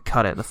way you could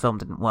cut it, the film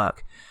didn't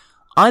work.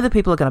 Either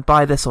people are going to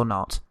buy this or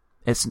not.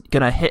 It's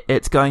going to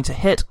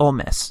hit or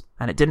miss,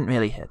 and it didn't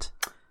really hit.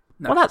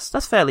 No. Well,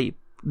 that's fairly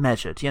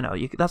measured,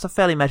 that's a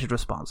fairly measured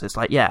response. It's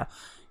like, yeah,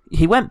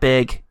 he went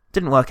big,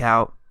 didn't work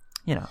out,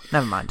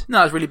 never mind.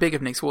 No, it's really big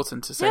of Nick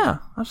Swartzen to say Yeah,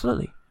 that.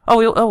 absolutely.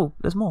 Oh,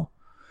 there's more.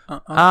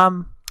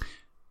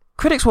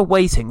 Critics were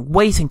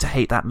waiting to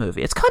hate that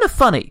movie. It's kind of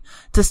funny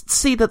to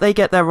see that they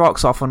get their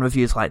rocks off on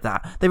reviews like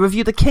that. They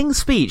review The King's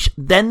Speech,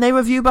 then they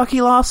review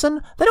Bucky Larson.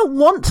 They don't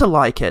want to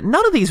like it.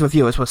 None of these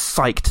reviewers were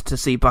psyched to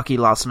see Bucky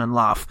Larson and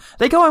laugh.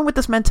 They go in with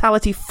this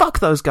mentality, fuck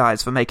those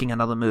guys for making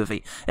another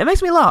movie. It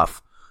makes me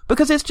laugh,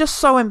 because it's just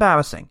so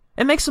embarrassing.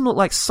 It makes them look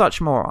like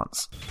such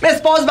morons. Miss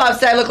SpongeBob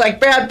said I look like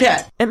Brad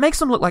Pitt. It makes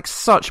them look like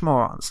such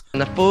morons.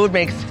 And the food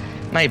makes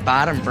my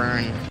bottom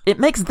burn. It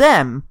makes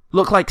them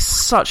look like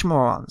such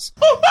morons.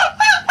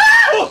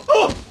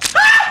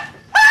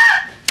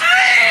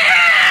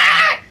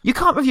 You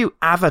can't review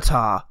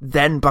Avatar,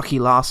 then Bucky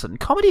Larson.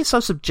 Comedy is so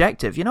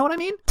subjective, you know what I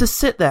mean? To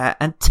sit there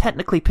and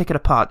technically pick it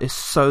apart is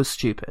so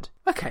stupid.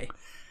 Okay.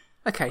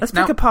 Let's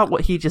pick apart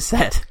what he just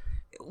said.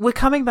 We're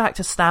coming back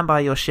to Stand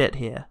By Your Shit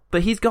here,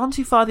 but he's gone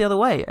too far the other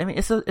way. I mean,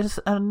 it's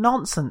a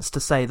nonsense to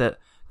say that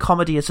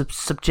comedy is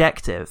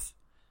subjective,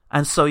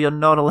 and so you're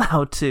not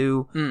allowed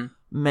to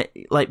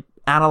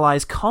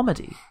analyze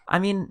comedy. I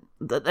mean,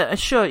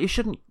 sure, you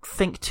shouldn't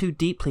think too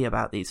deeply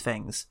about these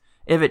things.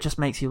 If it just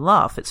makes you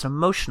laugh, it's an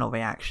emotional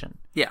reaction.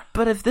 Yeah.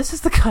 But if this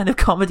is the kind of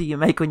comedy you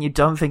make when you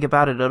don't think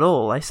about it at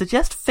all, I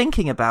suggest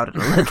thinking about it a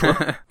little.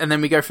 And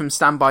then we go from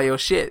Stand By Your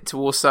Shit to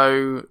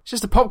also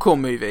just a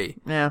popcorn movie.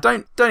 Yeah.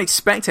 Don't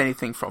expect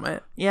anything from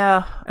it.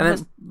 Yeah.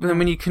 And then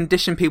when you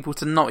condition people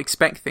to not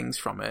expect things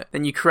from it,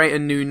 then you create a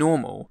new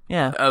normal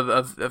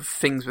of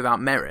things without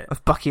merit.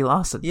 Of Bucky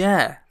Larson.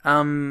 Yeah.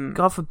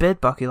 God forbid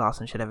Bucky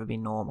Larson should ever be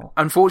normal.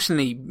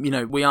 Unfortunately,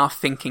 we are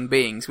thinking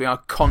beings. We are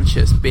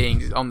conscious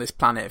beings on this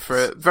planet for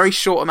a very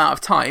short amount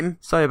of time.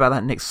 Sorry about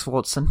that, Nick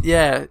Swartzen.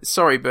 Yeah,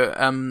 sorry, but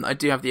I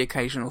do have the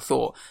occasional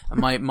thought.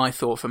 And my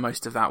thought for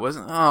most of that was,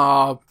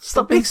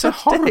 stop being so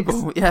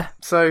horrible. dicks. Yeah,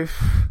 so...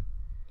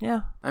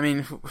 Yeah. I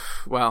mean,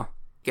 well,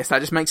 guess that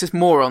just makes us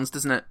morons,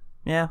 doesn't it?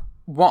 Yeah.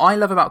 What I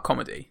love about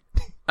comedy,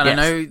 and Yes. I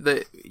know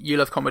that you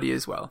love comedy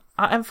as well,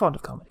 I'm fond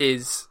of comedy.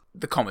 is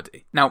the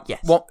comedy. Now,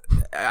 Yes. what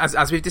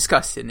as we've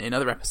discussed in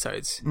other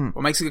episodes,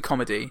 what makes a good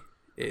comedy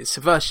is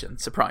subversion,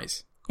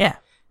 surprise. Yeah.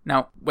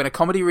 Now, when a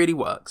comedy really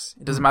works,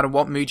 it doesn't matter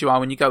what mood you are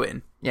when you go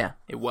in, Yeah.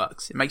 it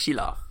works. It makes you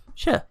laugh.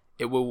 Sure.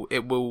 It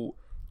will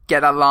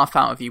get that laugh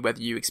out of you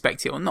whether you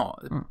expect it or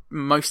not.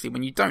 Mostly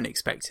when you don't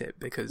expect it,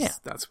 because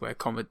that's where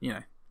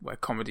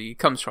comedy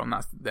comes from.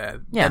 That's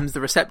them's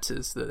the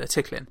receptors that they're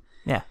tickling.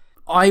 Yeah.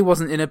 I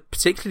wasn't in a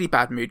particularly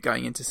bad mood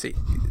going in to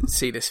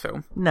see this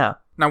film. No.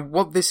 Now,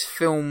 what this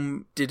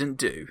film didn't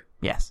do,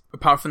 Yes.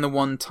 apart from the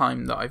one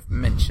time that I've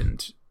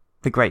mentioned,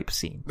 The grape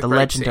scene. The grape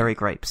legendary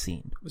grape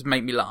scene. was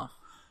make me laugh.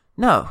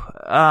 No.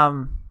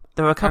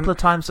 There were a couple of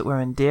times that were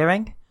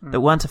endearing,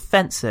 that weren't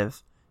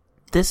offensive.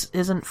 This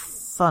isn't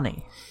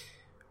funny.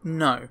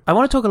 No. I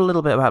want to talk a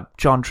little bit about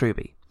John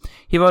Truby.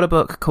 He wrote a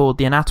book called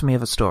The Anatomy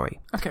of a Story,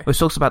 Okay. which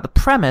talks about the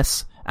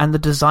premise and the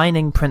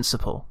designing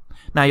principle.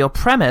 Now, your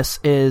premise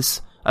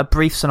is a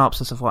brief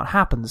synopsis of what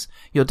happens.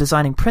 Your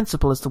designing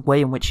principle is the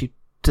way in which you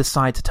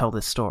decide to tell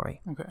this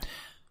story. Okay.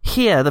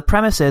 Here, the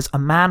premise is a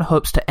man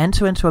hopes to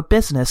enter into a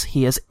business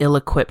he is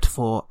ill-equipped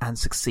for and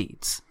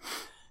succeeds.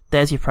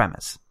 There's your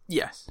premise.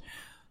 Yes.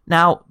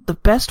 Now, the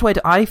best way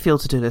I feel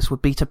to do this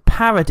would be to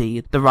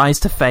parody the rise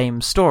to fame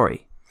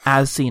story,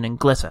 as seen in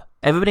Glitter.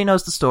 Everybody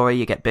knows the story,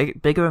 you get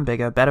bigger and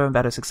bigger, better and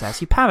better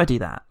success. You parody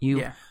that.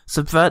 You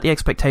subvert the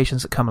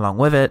expectations that come along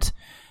with it.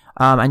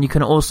 And you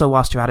can also,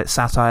 whilst you're at it,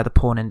 satire the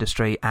porn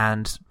industry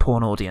and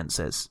porn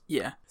audiences.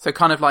 Yeah. So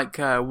kind of like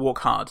Walk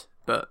Hard,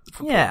 but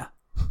for Yeah.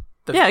 porn.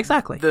 Yeah,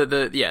 exactly.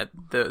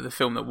 The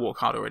film that Walk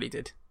Hard already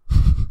did,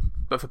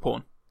 but for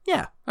porn.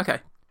 Yeah. Okay.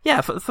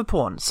 Yeah, for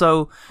porn.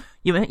 So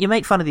you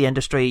make fun of the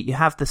industry. You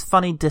have this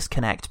funny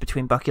disconnect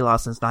between Bucky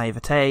Larson's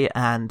naivete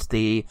and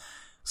the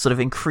sort of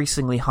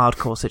increasingly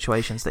hardcore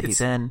situations that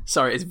he's in.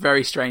 Sorry, it's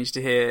very strange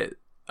to hear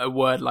a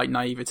word like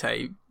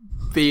naivete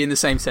be in the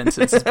same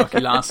sentence as Bucky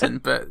Larson,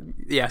 but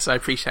yes, I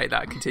appreciate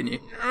that. Continue.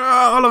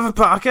 Oliver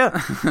Parker.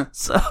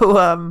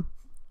 So,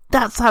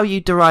 That's how you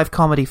derive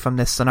comedy from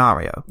this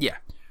scenario. Yeah.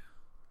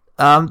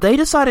 They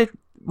decided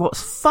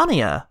what's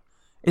funnier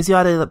is the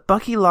idea that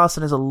Bucky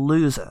Larson is a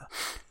loser.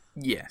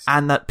 Yes.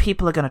 And that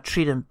people are going to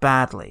treat him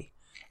badly.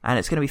 And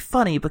it's going to be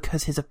funny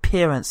because his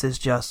appearance is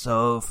just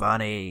so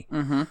funny.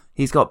 Mm-hmm.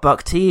 He's got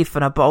buck teeth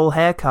and a bowl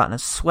haircut and a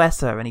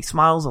sweater, and he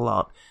smiles a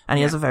lot, and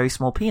he has a very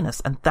small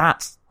penis, and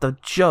that's the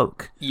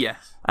joke.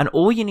 Yes. And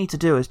all you need to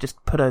do is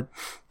just put a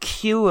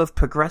queue of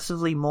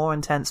progressively more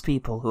intense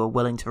people who are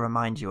willing to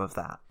remind you of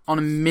that. On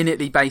a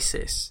minutely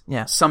basis,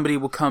 somebody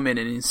will come in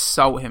and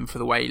insult him for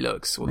the way he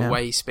looks, or the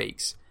way he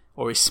speaks,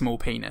 or his small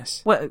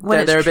penis.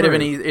 They're a bit of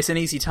it's an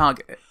easy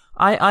target.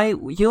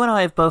 You and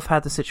I have both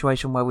had the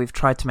situation where we've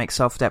tried to make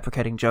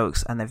self-deprecating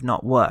jokes and they've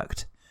not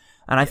worked.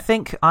 And I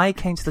think I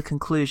came to the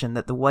conclusion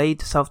that the way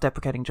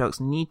self-deprecating jokes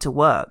need to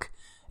work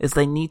is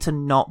they need to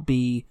not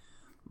be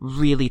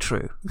really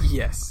true.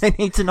 Yes. They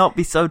need to not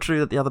be so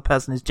true that the other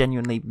person is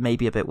genuinely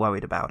maybe a bit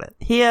worried about it.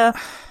 Here,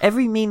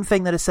 every mean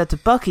thing that is said to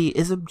Bucky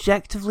is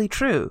objectively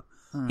true.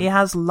 He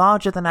has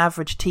larger than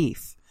average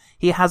teeth.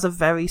 He has a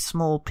very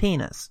small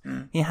penis.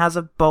 He has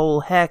a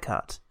bowl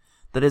haircut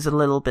that is a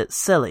little bit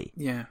silly.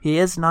 Yeah. He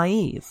is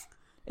naive.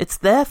 It's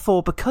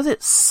therefore, because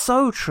it's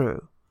so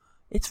true,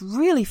 it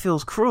really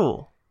feels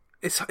cruel.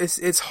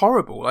 It's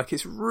horrible. Like,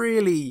 it's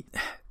really...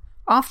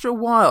 After a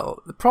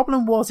while, the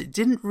problem was it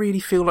didn't really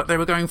feel like they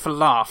were going for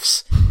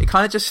laughs. It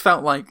kind of just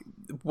felt like,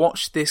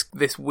 watch this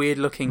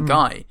weird-looking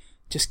guy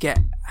just get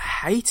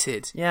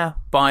hated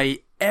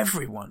by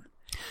everyone.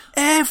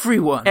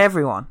 Everyone.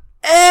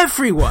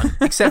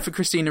 Except for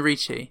Christina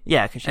Ricci.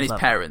 Yeah, because and his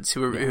parents,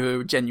 who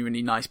are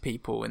genuinely nice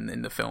people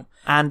in the film.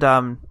 And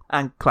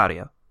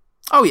Claudio.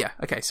 Oh yeah,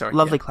 okay, sorry.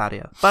 Lovely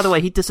Claudio. By the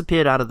way, he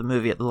disappeared out of the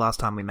movie at the last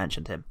time we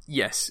mentioned him.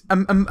 Yes.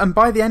 And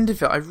by the end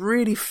of it, I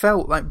really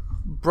felt like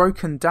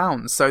broken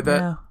down, so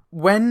that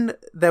when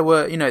there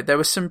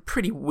were some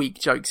pretty weak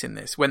jokes in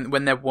this,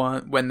 when they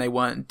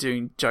weren't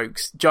doing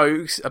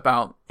jokes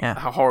about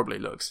how horrible he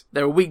looks.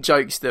 There were weak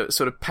jokes that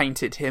sort of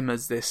painted him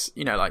as this,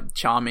 like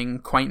charming,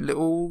 quaint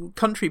little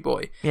country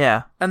boy.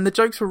 Yeah. And the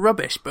jokes were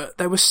rubbish, but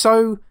they were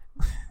so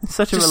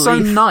such a just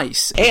relief. so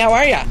nice. Hey, how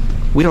are ya?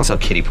 We don't sell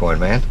kitty porn,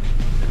 man.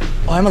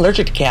 Oh, I'm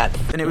allergic to cats.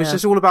 And it was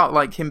just all about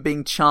like him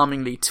being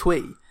charmingly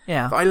twee.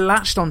 Yeah. But I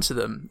latched onto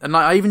them, and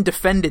I even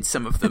defended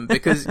some of them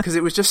because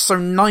it was just so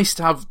nice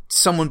to have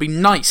someone be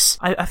nice.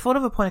 I thought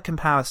of a point of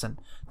comparison.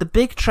 The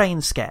Big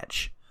Train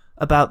sketch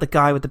about the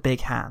guy with the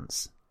big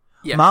hands.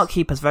 Yes. Mark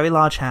Keep has very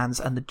large hands,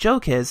 and the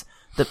joke is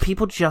that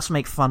people just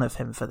make fun of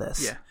him for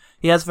this. Yeah.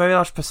 He has very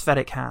large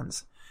prosthetic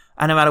hands.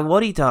 And no matter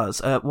what he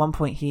does, at one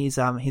point he's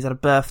at a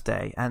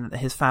birthday, and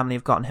his family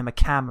have gotten him a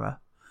camera.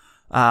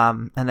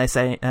 And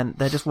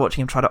they're just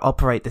watching him try to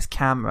operate this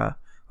camera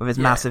with his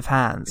massive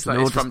hands. It's like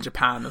it's from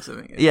Japan or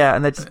something. Yeah,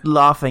 and they're just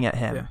laughing at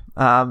him.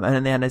 Yeah. And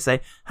in the end they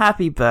say,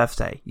 "Happy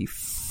birthday, you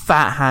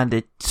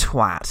fat-handed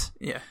twat."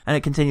 Yeah. And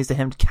it continues to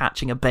him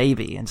catching a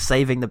baby and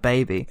saving the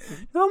baby.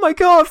 Oh my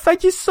god,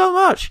 thank you so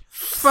much.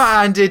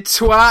 Fat-handed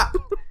twat.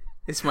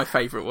 It's my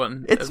favourite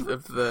one of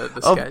the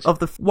sketch.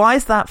 Why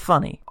is that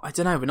funny? I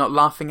don't know, we're not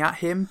laughing at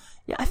him.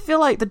 Yeah, I feel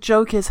like the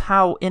joke is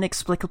how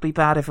inexplicably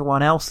bad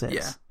everyone else is.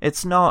 Yeah.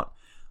 It's not,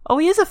 oh,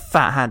 he is a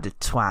fat-handed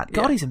twat.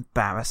 God, he's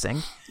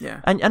embarrassing.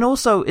 Yeah. And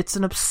also, it's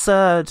an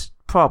absurd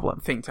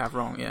problem. Thing to have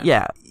wrong, yeah.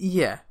 Yeah.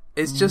 Yeah.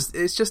 It's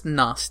just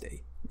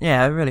nasty.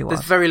 Yeah, it really was.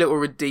 There's very little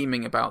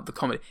redeeming about the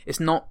comedy. It's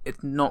not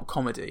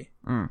comedy.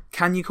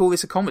 Can you call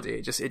this a comedy?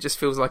 It just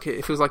feels like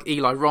it feels like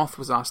Eli Roth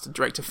was asked to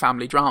direct a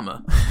family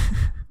drama.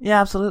 Yeah,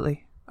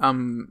 absolutely. I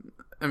mean,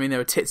 there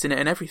were tits in it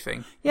and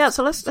everything. Yeah,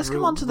 so let's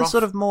come on to the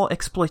sort of more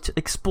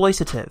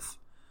exploitative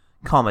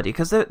comedy,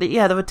 because there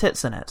were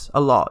tits in it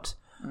a lot.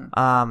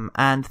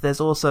 And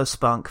there's also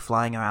spunk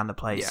flying around the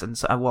place, and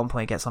so at one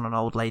point it gets on an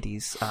old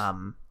lady's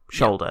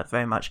shoulder.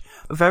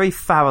 Very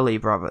Farrelly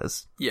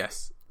brothers.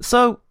 Yes.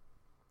 So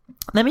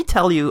let me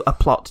tell you a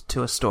plot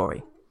to a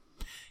story.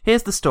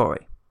 Here's the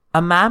story.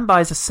 A man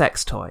buys a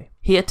sex toy.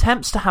 He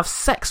attempts to have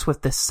sex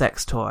with this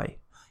sex toy.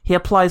 He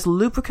applies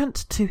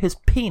lubricant to his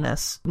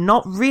penis,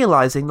 not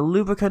realizing the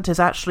lubricant is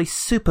actually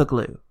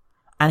superglue,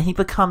 and he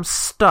becomes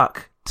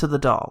stuck to the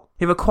doll.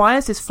 He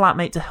requires his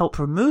flatmate to help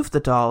remove the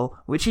doll,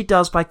 which he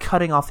does by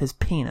cutting off his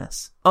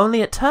penis.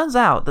 Only it turns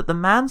out that the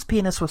man's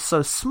penis was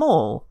so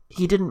small,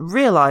 he didn't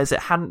realize it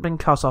hadn't been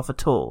cut off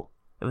at all.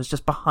 It was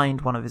just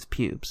behind one of his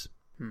pubes.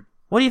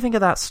 What do you think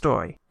of that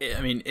story?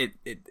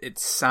 It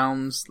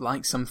sounds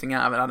like something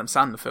out of an Adam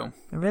Sandler film.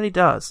 It really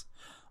does.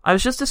 I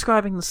was just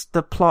describing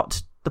the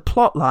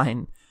plot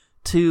line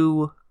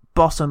to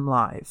Bottom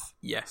Live.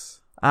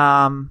 Yes.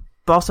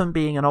 Bottom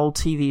being an old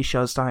TV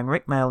show starring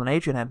Rick Mayall and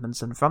Adrian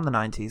Edmondson from the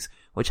 90s,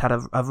 which had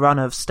a run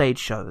of stage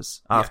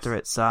shows after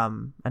its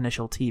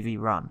initial TV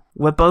run.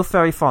 We're both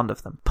very fond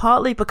of them.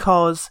 Partly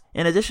because,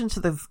 in addition to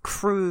the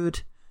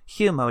crude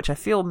humor, which I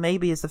feel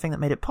maybe is the thing that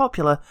made it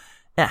popular,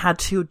 it had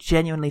two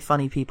genuinely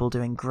funny people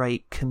doing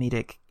great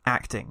comedic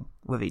acting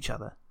with each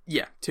other.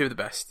 Yeah, two of the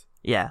best.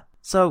 Yeah.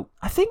 So,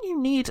 I think you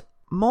need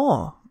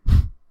more.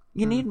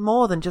 You need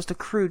more than just a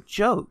crude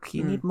joke.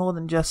 You need more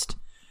than just,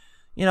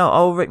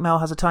 Rick Mail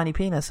has a tiny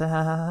penis.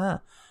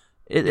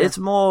 It's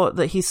more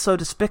that he's so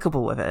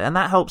despicable with it, and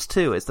that helps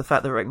too. It's the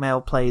fact that Rick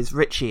Mail plays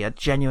Richie, a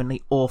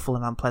genuinely awful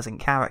and unpleasant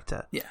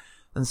character. Yeah.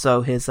 And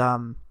so his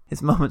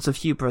moments of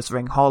hubris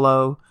ring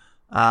hollow.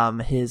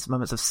 His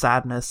moments of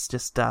sadness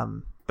just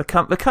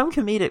become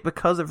comedic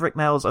because of Rick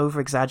Mail's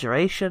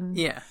over-exaggeration.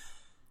 Yeah.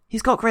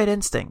 He's got great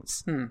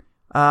instincts,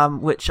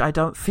 which I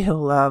don't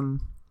feel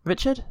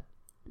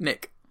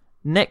Nick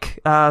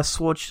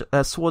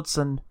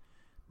Swardson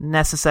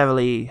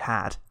necessarily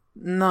had.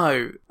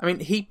 No, I mean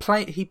he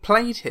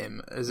played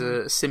him as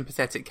a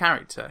sympathetic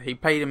character. He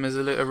played him as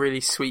a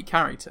really sweet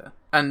character,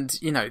 and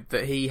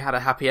that he had a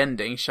happy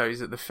ending shows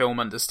that the film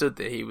understood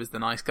that he was the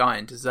nice guy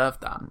and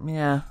deserved that.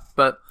 Yeah,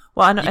 but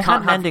I know it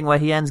had an ending where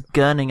he ends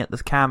gurning at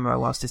the camera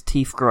whilst his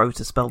teeth grow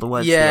to spell the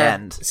words the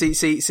end.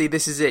 See,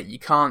 this is it. You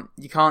can't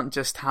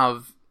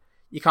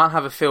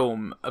have a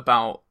film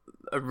about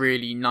a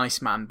really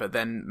nice man, but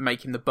then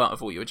make him the butt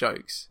of all your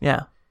jokes.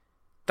 Yeah.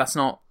 That's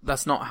not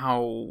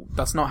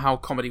how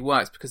comedy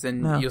works, because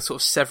then you're sort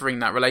of severing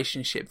that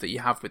relationship that you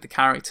have with the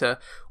character,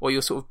 or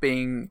you're sort of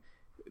being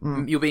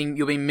you're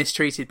being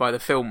mistreated by the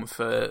film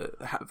for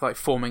like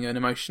forming an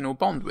emotional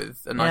bond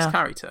with a nice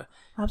character.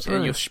 Absolutely.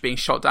 And you're being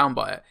shot down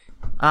by it.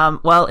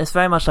 Well, it's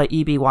very much like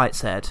E.B. White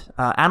said,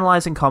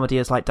 analysing comedy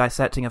is like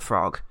dissecting a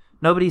frog.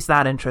 Nobody's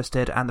that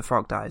interested, and the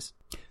frog dies.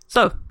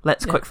 So,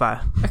 let's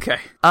quickfire. Okay.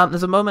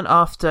 There's a moment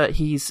after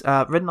he's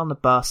ridden on the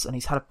bus and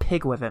he's had a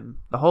pig with him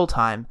the whole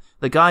time.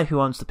 The guy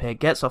who owns the pig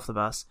gets off the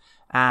bus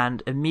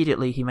and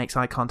immediately he makes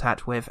eye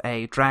contact with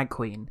a drag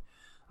queen,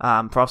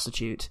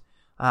 prostitute,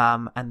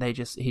 and he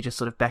just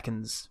sort of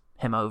beckons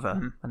him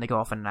over and they go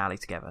off in an alley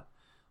together.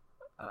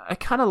 I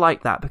kind of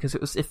like that because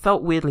it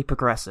felt weirdly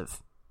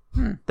progressive.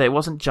 That it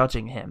wasn't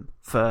judging him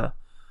for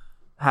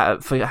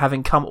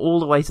having come all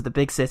the way to the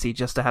big city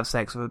just to have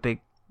sex with a big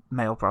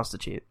male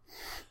prostitute.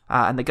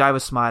 And the guy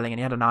was smiling and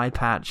he had an eye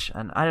patch,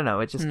 and I don't know,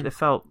 it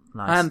felt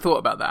nice. I hadn't thought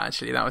about that,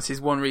 actually. That was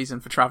his one reason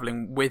for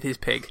travelling with his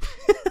pig.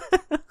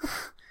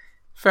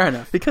 Fair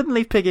enough. He couldn't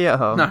leave Piggy at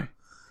home. No.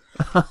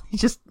 he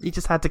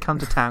just had to come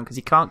to town because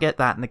you can't get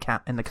that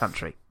in the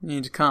country.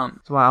 You just can't.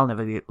 That's why I'll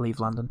never leave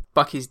London.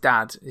 Bucky's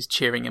dad is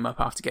cheering him up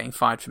after getting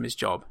fired from his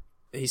job.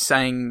 He's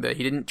saying that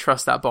he didn't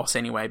trust that boss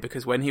anyway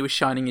because when he was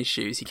shining his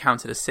shoes, he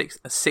counted a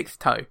sixth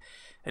toe,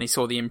 and he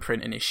saw the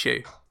imprint in his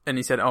shoe. And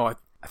he said, I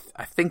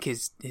think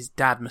his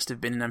dad must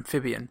have been an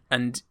amphibian,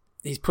 and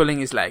he's pulling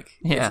his leg.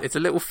 Yeah. It's a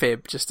little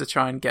fib just to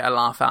try and get a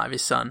laugh out of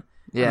his son.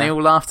 Yeah. And they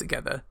all laugh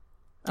together.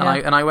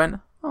 And I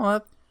went,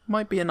 that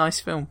might be a nice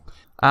film.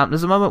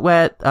 There's a moment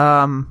where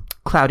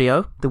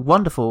Claudio, the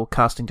wonderful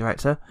casting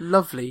director,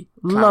 lovely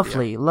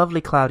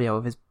Claudio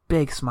with his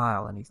big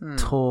smile, and he's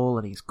tall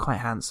and he's quite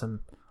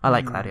handsome. I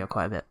like Claudio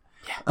quite a bit.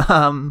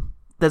 Yeah.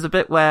 There's a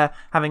bit where,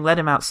 having led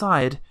him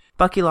outside,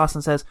 Bucky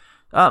Larson says,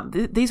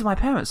 these are my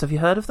parents. Have you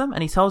heard of them?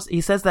 And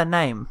he says their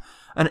name,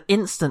 and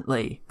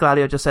instantly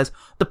Claudio just says,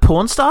 the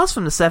porn stars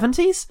from the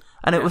 70s?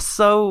 And it was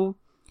so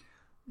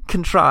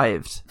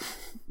contrived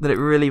that it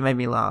really made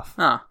me laugh.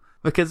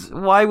 Because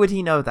why would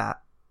he know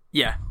that?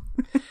 Yeah.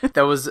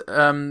 There was,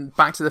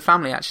 Back to the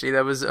Family, actually,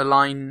 there was a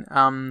line,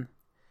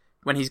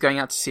 when he's going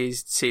out to see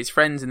his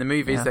friends in the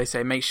movies, they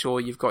say, make sure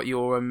you've got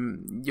your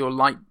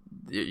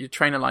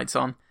trainer lights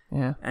on.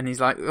 Yeah. And he's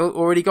like,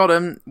 already got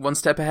him, one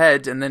step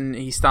ahead, and then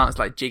he starts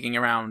like jigging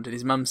around, and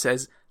his mum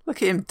says,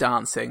 look at him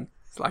dancing.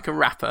 It's like a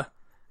rapper.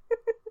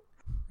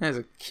 There's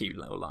a cute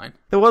little line.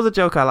 There was a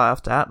joke I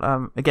laughed at.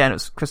 Again, it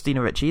was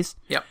Christina Ricci's.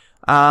 Yep.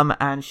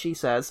 And she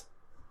says,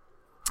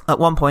 at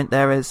one point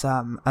there is,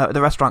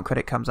 the restaurant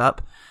critic comes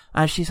up,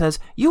 and she says,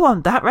 you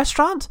own that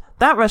restaurant?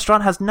 That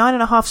restaurant has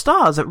 9.5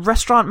 stars at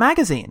Restaurant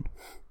Magazine.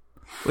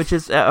 Which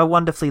is a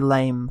wonderfully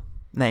lame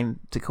name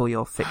to call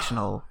your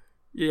fictional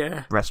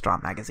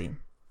restaurant magazine.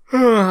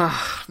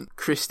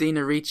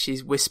 Christina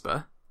Ricci's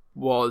Whisper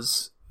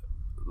was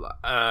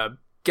a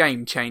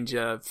game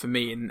changer for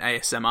me in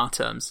ASMR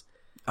terms.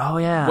 Oh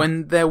yeah.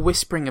 When they're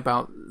whispering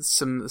about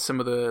some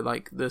of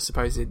the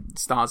supposed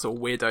stars or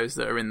weirdos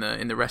that are in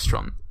the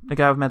restaurant. The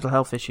guy with mental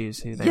health issues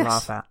who they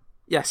laugh at.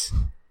 Yes.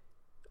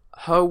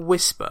 Her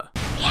whisper.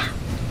 Yeah.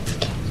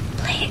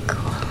 Play it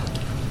cool.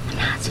 I'm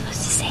not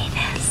supposed to say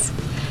this,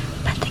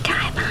 but the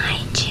guy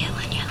behind you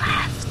on your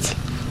left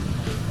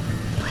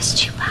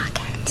was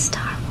Chewbacca in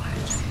Star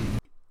Wars.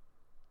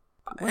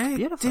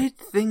 It did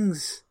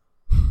things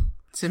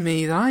to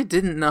me that I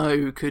didn't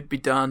know could be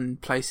done in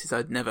places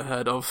I'd never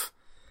heard of.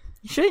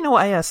 You sure you know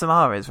what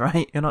ASMR is,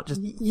 right? You're not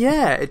just...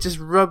 Yeah, it just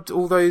rubbed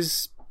all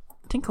those...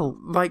 Tinkle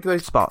like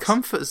those spots.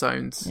 Comfort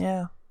zones.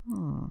 Yeah.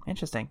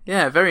 Interesting.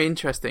 Yeah, very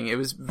interesting. It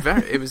was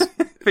I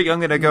think I'm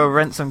going to go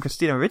rent some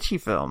Christina Ricci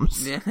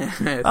films.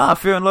 Yeah.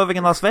 Fear and Loathing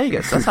in Las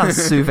Vegas. That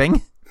sounds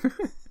soothing.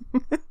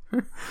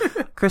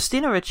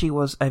 Christina Ricci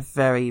was a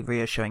very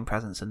reassuring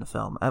presence in the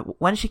film.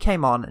 When she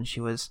came on and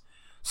she was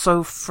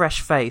so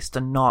fresh-faced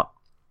and not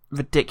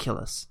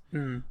ridiculous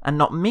and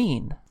not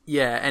mean.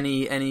 Yeah,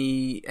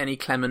 any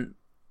Clement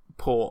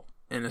port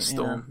in a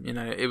storm. You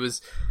know, it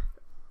was.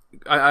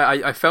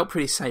 I felt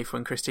pretty safe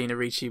when Christina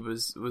Ricci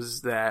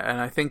was there,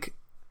 and I think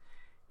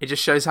it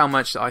just shows how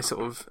much I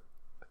sort of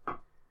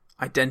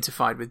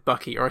identified with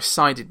Bucky, or I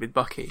sided with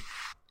Bucky.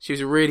 She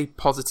was a really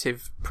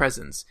positive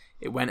presence.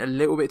 It went a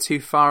little bit too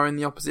far in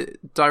the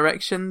opposite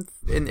direction,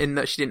 in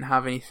that she didn't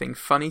have anything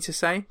funny to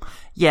say.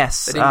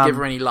 Yes. They didn't give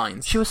her any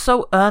lines. She was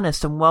so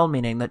earnest and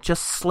well-meaning that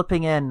just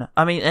slipping in...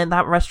 I mean, and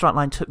that restaurant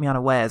line took me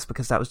unawares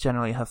because that was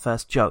generally her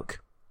first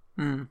joke.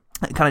 Mm.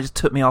 It kind of just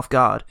took me off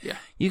guard. Yeah.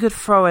 You could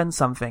throw in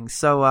something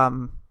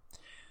so...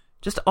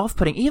 just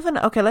off-putting. Even,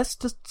 okay, let's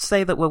just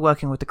say that we're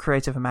working with the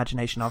creative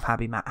imagination of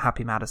Happy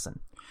Madison.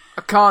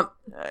 I can't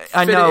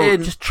I fit know, it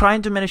in. just try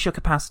and diminish your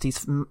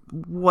capacities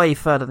way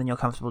further than you're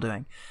comfortable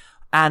doing.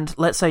 And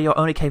let's say you're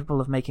only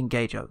capable of making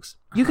gay jokes.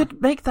 You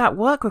could make that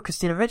work with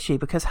Christina Ricci,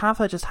 because have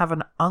her just have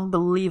an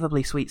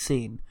unbelievably sweet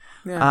scene.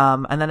 Yeah.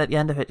 And then at the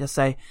end of it just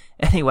say,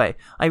 anyway,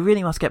 I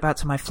really must get back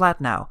to my flat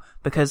now,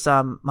 because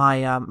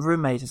my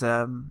roommate is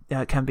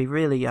can be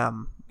really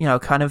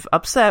kind of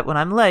upset when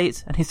I'm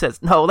late. And he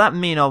says, no, that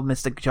mean old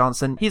Mr.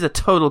 Johnson, he's a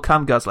total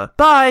cum guzzler.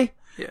 Bye!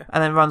 Yeah.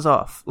 And then runs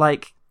off.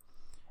 Like,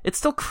 it's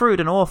still crude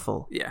and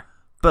awful. Yeah.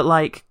 But,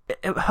 like,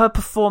 her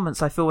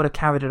performance, I feel, would have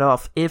carried it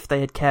off if they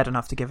had cared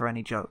enough to give her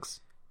any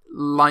jokes.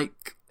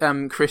 Like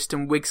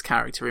Kristen Wiig's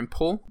character in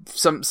Paul.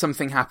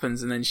 Something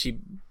happens and then she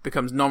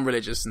becomes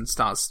non-religious and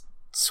starts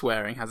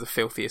swearing, has the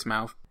filthiest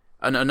mouth.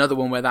 And another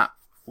one where that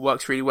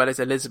works really well is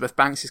Elizabeth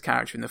Banks'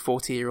 character in The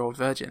 40-Year-Old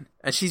Virgin.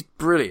 And she's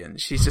brilliant.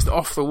 She's just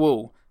off the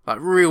wall. Like,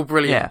 real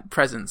brilliant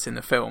presence in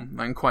the film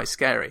and quite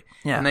scary.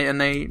 Yeah.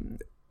 And they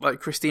like,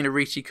 Christina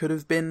Ricci could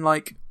have been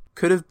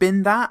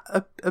that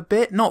a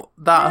bit, not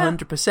that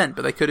 100%,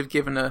 but they could have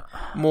given her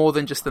more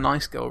than just the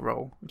nice girl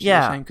role, which is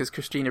a shame because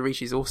Christina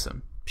Ricci's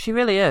awesome. She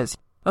really is.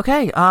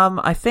 Okay,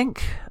 I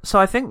think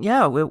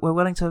we're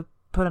willing to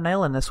put a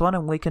nail in this one,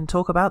 and we can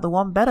talk about the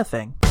one better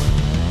thing.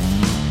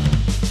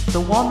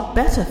 The one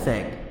better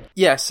thing.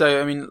 Yeah,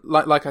 so I mean,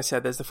 like I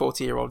said, there's the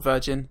 40-Year-Old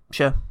Virgin.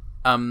 Sure.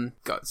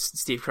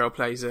 Steve Carell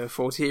plays a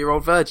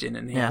 40-year-old virgin,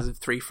 and he has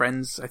 3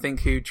 friends, I think,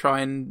 who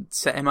try and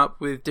set him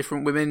up with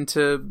different women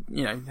to,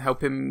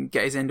 help him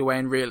get his end away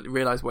and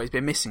realize what he's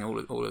been missing all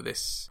of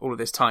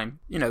this time.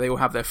 They all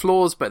have their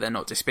flaws, but they're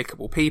not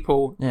despicable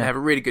people. Yeah. They have a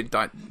really good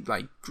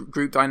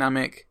group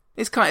dynamic.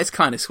 It's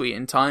kind of sweet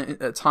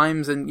at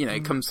times, and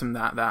it comes from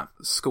that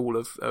school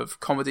of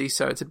comedy.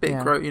 So it's a bit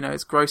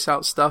it's gross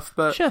out stuff,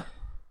 but sure.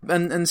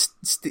 And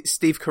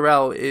Steve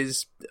Carell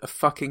is a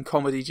fucking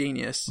comedy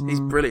genius. He's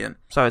brilliant.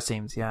 So it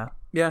seems, yeah.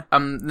 Yeah.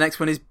 The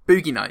next one is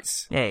Boogie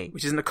Nights, Yay.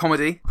 Which isn't a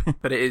comedy,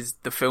 but it is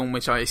the film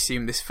which I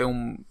assume this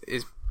film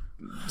is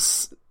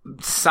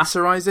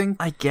satirizing,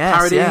 I guess,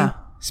 parodying,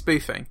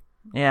 spoofing.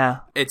 Yeah.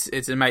 It's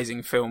an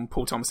amazing film.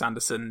 Paul Thomas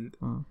Anderson,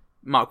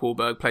 Mark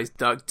Wahlberg plays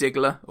Doug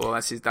Diggler, or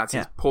that's his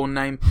porn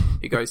name.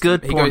 He goes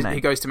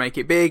to make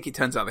it big. It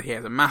turns out that he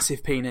has a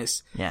massive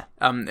penis. Yeah.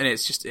 And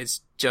it's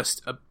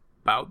just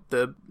about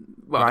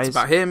it's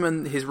about him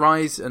and his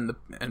rise and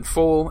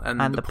fall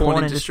and the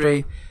porn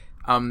industry.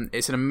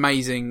 It's an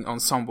amazing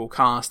ensemble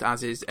cast,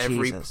 as is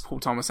every Paul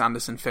Thomas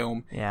Anderson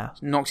film. Yeah.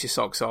 Knocks your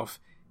socks off.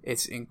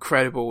 It's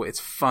incredible. It's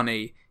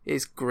funny.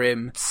 It's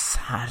grim.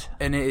 Sad.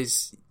 And it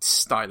is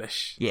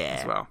stylish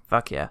as well.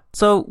 Fuck yeah.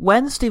 So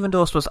when Stephen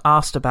Dorff was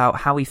asked about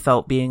how he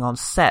felt being on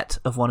set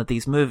of one of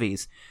these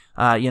movies,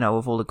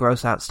 of all the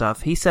gross out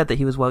stuff, he said that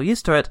he was well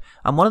used to it.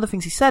 And one of the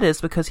things he said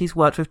is because he's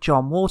worked with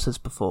John Waters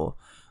before.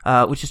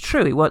 Which is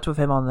true. He worked with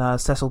him on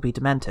Cecil B.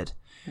 Demented,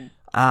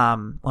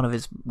 one of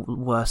his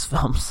worst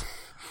films.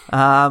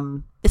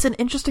 It's an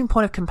interesting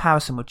point of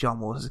comparison with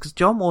John Waters, because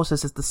John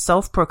Waters is the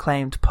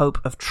self-proclaimed Pope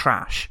of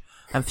Trash,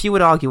 and few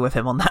would argue with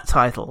him on that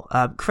title.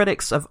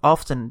 Critics have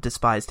often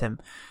despised him.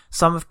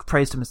 Some have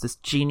praised him as this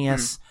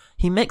genius.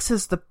 He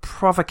mixes the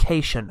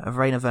provocation of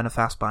Rainer Werner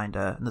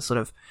Fassbinder and the sort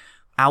of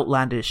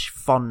outlandish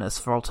fondness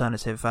for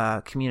alternative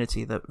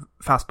community that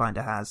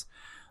Fassbinder has,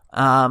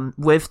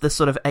 with the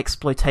sort of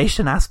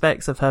exploitation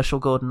aspects of Herschel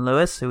Gordon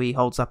Lewis, who he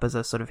holds up as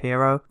a sort of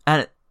hero.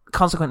 And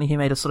consequently, he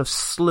made a sort of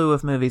slew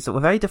of movies that were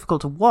very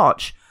difficult to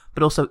watch,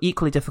 but also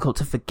equally difficult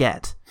to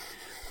forget.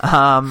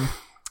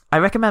 I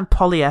recommend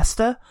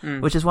Polyester,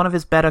 which is one of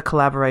his better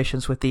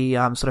collaborations with the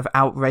sort of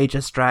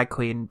outrageous drag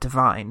queen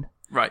Divine.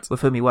 Right.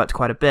 With whom he worked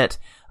quite a bit,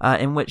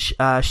 in which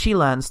she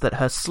learns that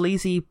her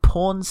sleazy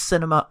porn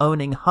cinema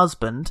owning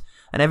husband,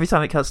 and every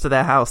time it cuts to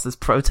their house, there's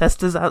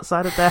protesters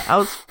outside of their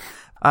house.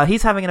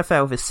 He's having an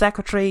affair with his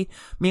secretary.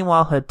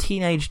 Meanwhile, her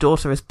teenage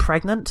daughter is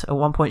pregnant. At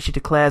one point, she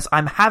declares,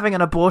 "I'm having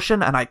an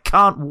abortion and I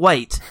can't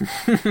wait."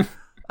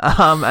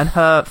 And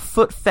her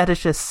foot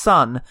fetishist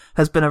son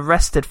has been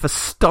arrested for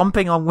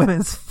stomping on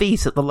women's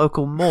feet at the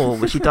local mall,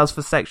 which he does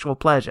for sexual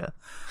pleasure.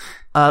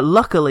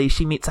 Luckily,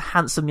 she meets a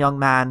handsome young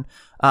man,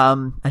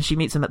 and she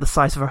meets him at the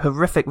site of a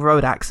horrific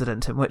road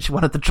accident in which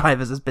one of the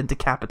drivers has been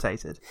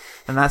decapitated.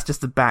 And that's just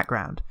the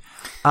background.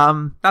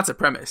 That's a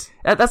premise.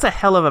 That's a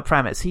hell of a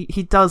premise.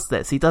 He does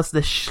this. He does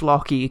this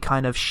schlocky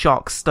kind of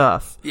shock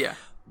stuff. Yeah.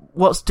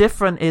 What's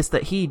different is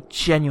that he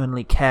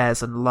genuinely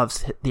cares and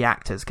loves the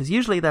actors, because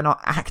usually they're not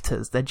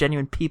actors. They're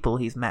genuine people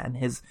he's met in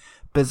his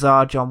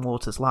bizarre John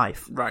Waters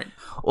life. Right.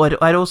 Or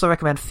I'd also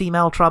recommend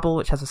Female Trouble,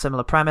 which has a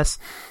similar premise.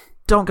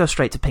 don't go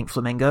straight to Pink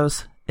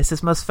Flamingos. It's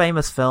his most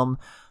famous film,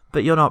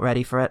 but you're not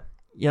ready for it.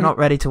 You're not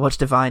ready to watch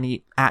Divine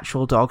eat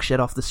actual dog shit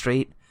off the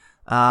street.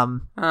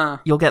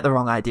 You'll get the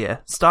wrong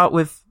idea. Start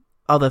with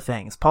other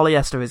things.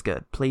 Polyester is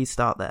good. Please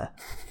start there.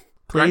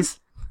 Please.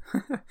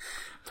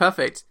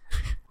 Perfect.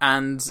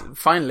 And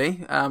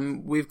finally,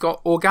 we've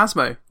got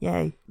Orgasmo.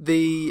 Yay.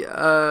 The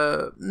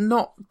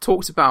not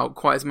talked about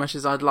quite as much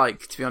as I'd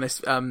like, to be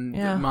honest.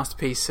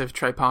 Masterpiece of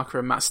Trey Parker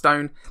and Matt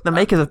Stone. The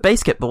makers of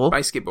Basketball.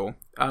 Basketball.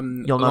 You'll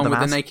know along them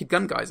with as the Naked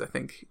Gun guys, I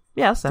think.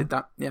 Yeah, Sam. Did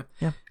that, yeah.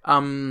 Yeah.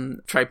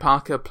 Trey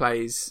Parker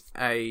plays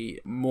a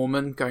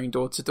Mormon going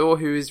door to door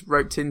who is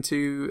roped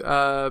into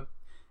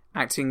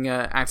acting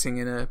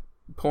in a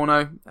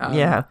porno.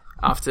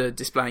 After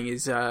displaying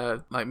his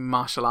like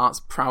martial arts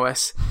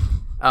prowess,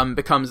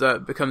 becomes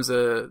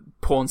a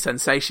porn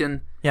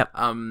sensation. Yep.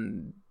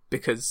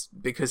 Because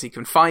he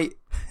can fight.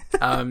 He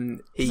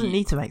doesn't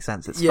need to make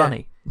sense. It's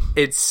funny.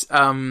 It's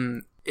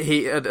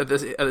he at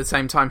the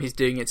same time he's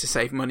doing it to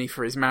save money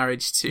for his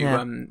marriage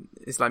to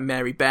it's like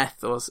Mary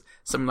Beth or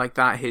something like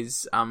that,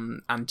 his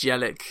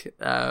angelic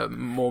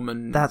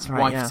Mormon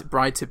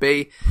bride to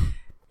be.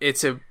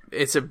 It's a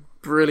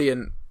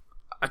brilliant.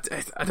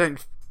 I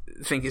don't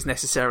think it's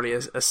necessarily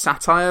a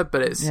satire,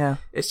 but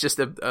it's just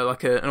an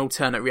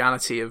alternate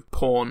reality of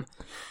porn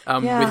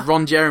with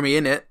Ron Jeremy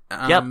in it.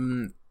 At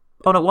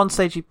one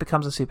stage he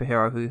becomes a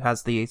superhero who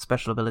has the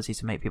special ability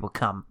to make people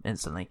come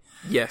instantly.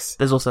 Yes.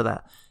 There's also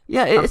that.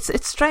 Yeah,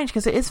 it's strange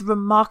because it is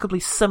remarkably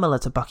similar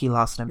to Bucky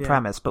Larson in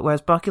premise, but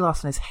whereas Bucky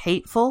Larson is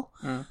hateful,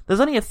 there's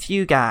only a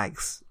few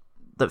gags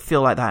that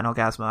feel like that in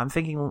Orgasmo. I'm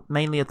thinking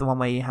mainly of the one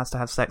where he has to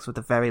have sex with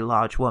a very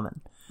large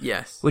woman.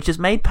 Yes. Which is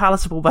made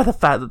palatable by the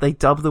fact that they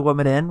dub the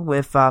woman in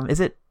with,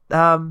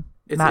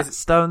 Matt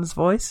Stone's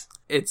voice?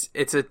 I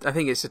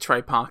think it's a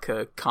Trey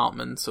Parker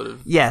Cartman sort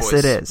of Yes,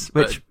 voice, it is.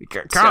 Which,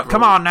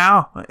 come on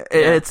now.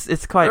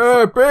 It's quite...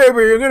 Oh, baby,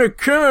 you're gonna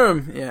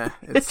come! Yeah.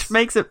 Which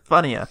makes it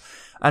funnier.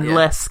 And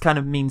less kind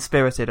of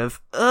mean-spirited of,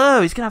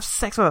 he's gonna have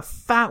sex with a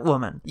fat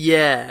woman.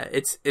 Yeah,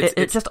 it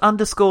just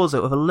underscores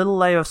it with a little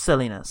layer of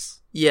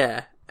silliness.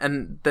 Yeah,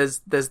 and there's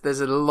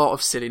a lot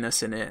of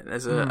silliness in it.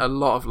 There's a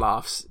lot of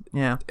laughs.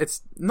 Yeah.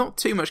 It's not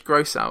too much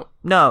gross out.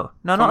 No,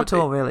 not at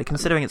all, really,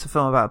 considering it's a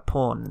film about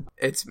porn.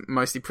 It's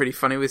mostly pretty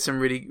funny with some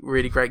really,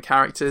 really great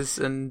characters,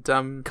 and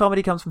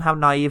comedy comes from how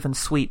naive and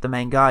sweet the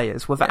main guy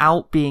is,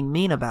 without being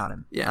mean about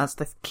him. Yeah. That's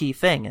the key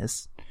thing,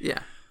 is... Yeah.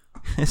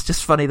 It's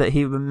just funny that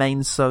he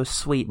remains so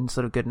sweet and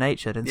sort of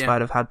good-natured in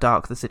spite of how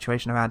dark the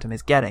situation around him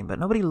is getting, but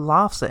nobody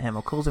laughs at him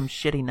or calls him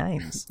shitty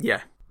names.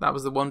 Yeah, that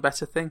was the one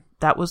better thing.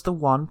 That was the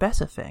one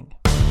better thing.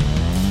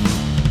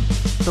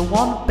 The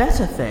one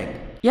better thing.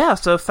 Yeah,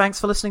 so thanks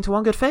for listening to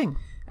One Good Thing.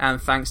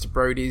 And thanks to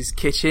Brody's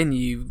Kitchen,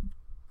 you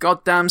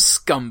goddamn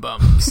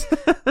scumbums.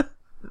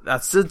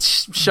 That's a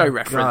show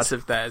reference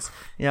of theirs.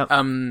 Yep.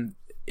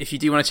 If you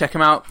do want to check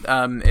them out,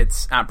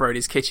 it's at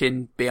Brody's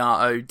Kitchen,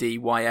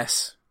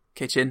 BRODYS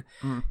Kitchen.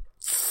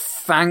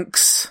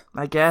 Thanks,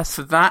 I guess,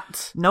 for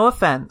that. No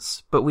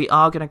offense, but we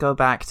are going to go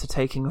back to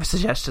taking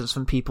suggestions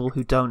from people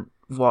who don't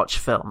watch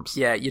films.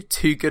 Yeah, you're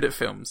too good at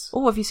films.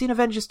 Oh, have you seen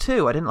Avengers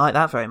 2? I didn't like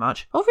that very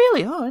much. Oh,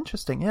 really? Oh,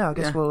 interesting. Yeah, I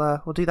guess we'll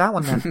do that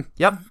one then.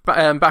 Yep.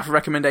 Back for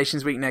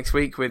recommendations week next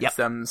week with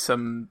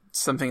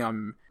something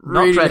I'm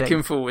really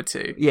looking forward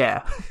to.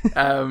 Yeah.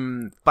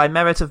 By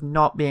merit of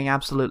not being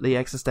absolutely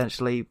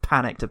existentially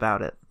panicked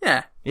about it.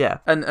 Yeah. Yeah.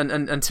 And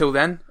until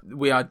then,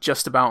 we are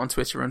just about on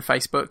Twitter and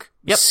Facebook.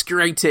 Yep.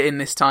 Scraped it in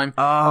this time.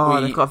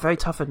 Oh, they've got very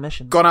tough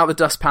admissions. Got out the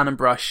dustpan and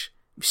brush.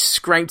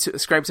 Scraped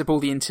up all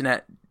the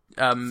internet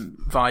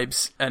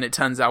vibes, and it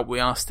turns out we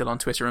are still on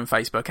Twitter and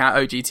Facebook at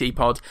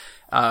OGTpod.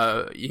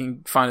 You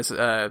can find us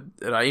at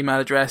our email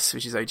address,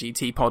 which is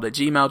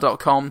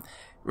ogtpod@gmail.com.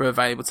 We're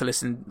available to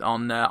listen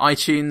on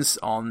iTunes,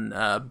 on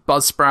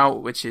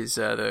Buzzsprout, which is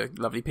the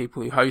lovely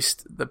people who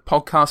host the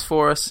podcast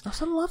for us. That's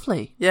so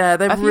lovely. Yeah,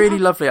 they're really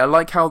lovely. I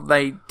like how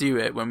they do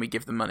it when we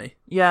give them money.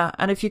 Yeah,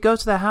 and if you go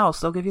to their house,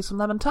 they'll give you some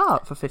lemon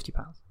tart for £50.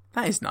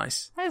 That is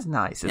nice. That is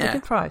nice. It's a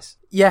good price.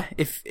 Yeah,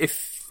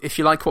 if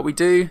you like what we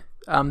do,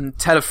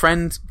 tell a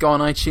friend, go on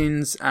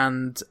iTunes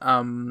and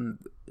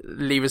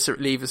leave us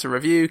a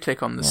review,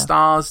 click on the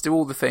stars, do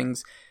all the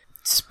things.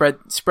 Spread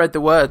the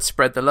word,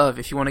 spread the love.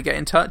 If you want to get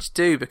in touch,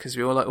 do, because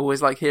we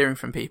always like hearing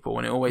from people,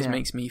 and it always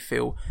makes me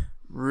feel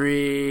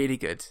really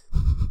good.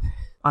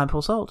 I'm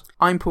Paul Salt.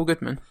 I'm Paul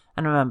Goodman.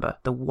 And remember,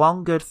 the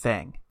one good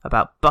thing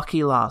about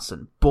Bucky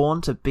Larson,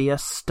 born to be a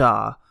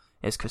star,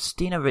 is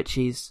Christina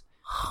Ricci's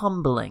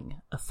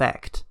humbling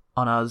effect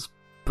on us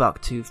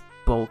buck-toothed,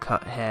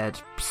 bowl-cut-haired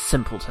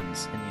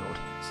simpletons in the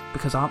audience.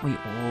 Because aren't we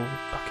all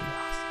Bucky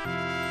Larson?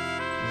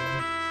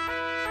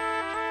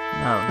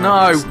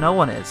 No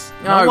one is.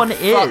 No one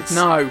is.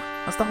 No.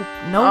 That's the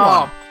whole... No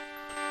one.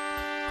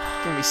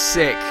 It's gonna be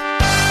sick.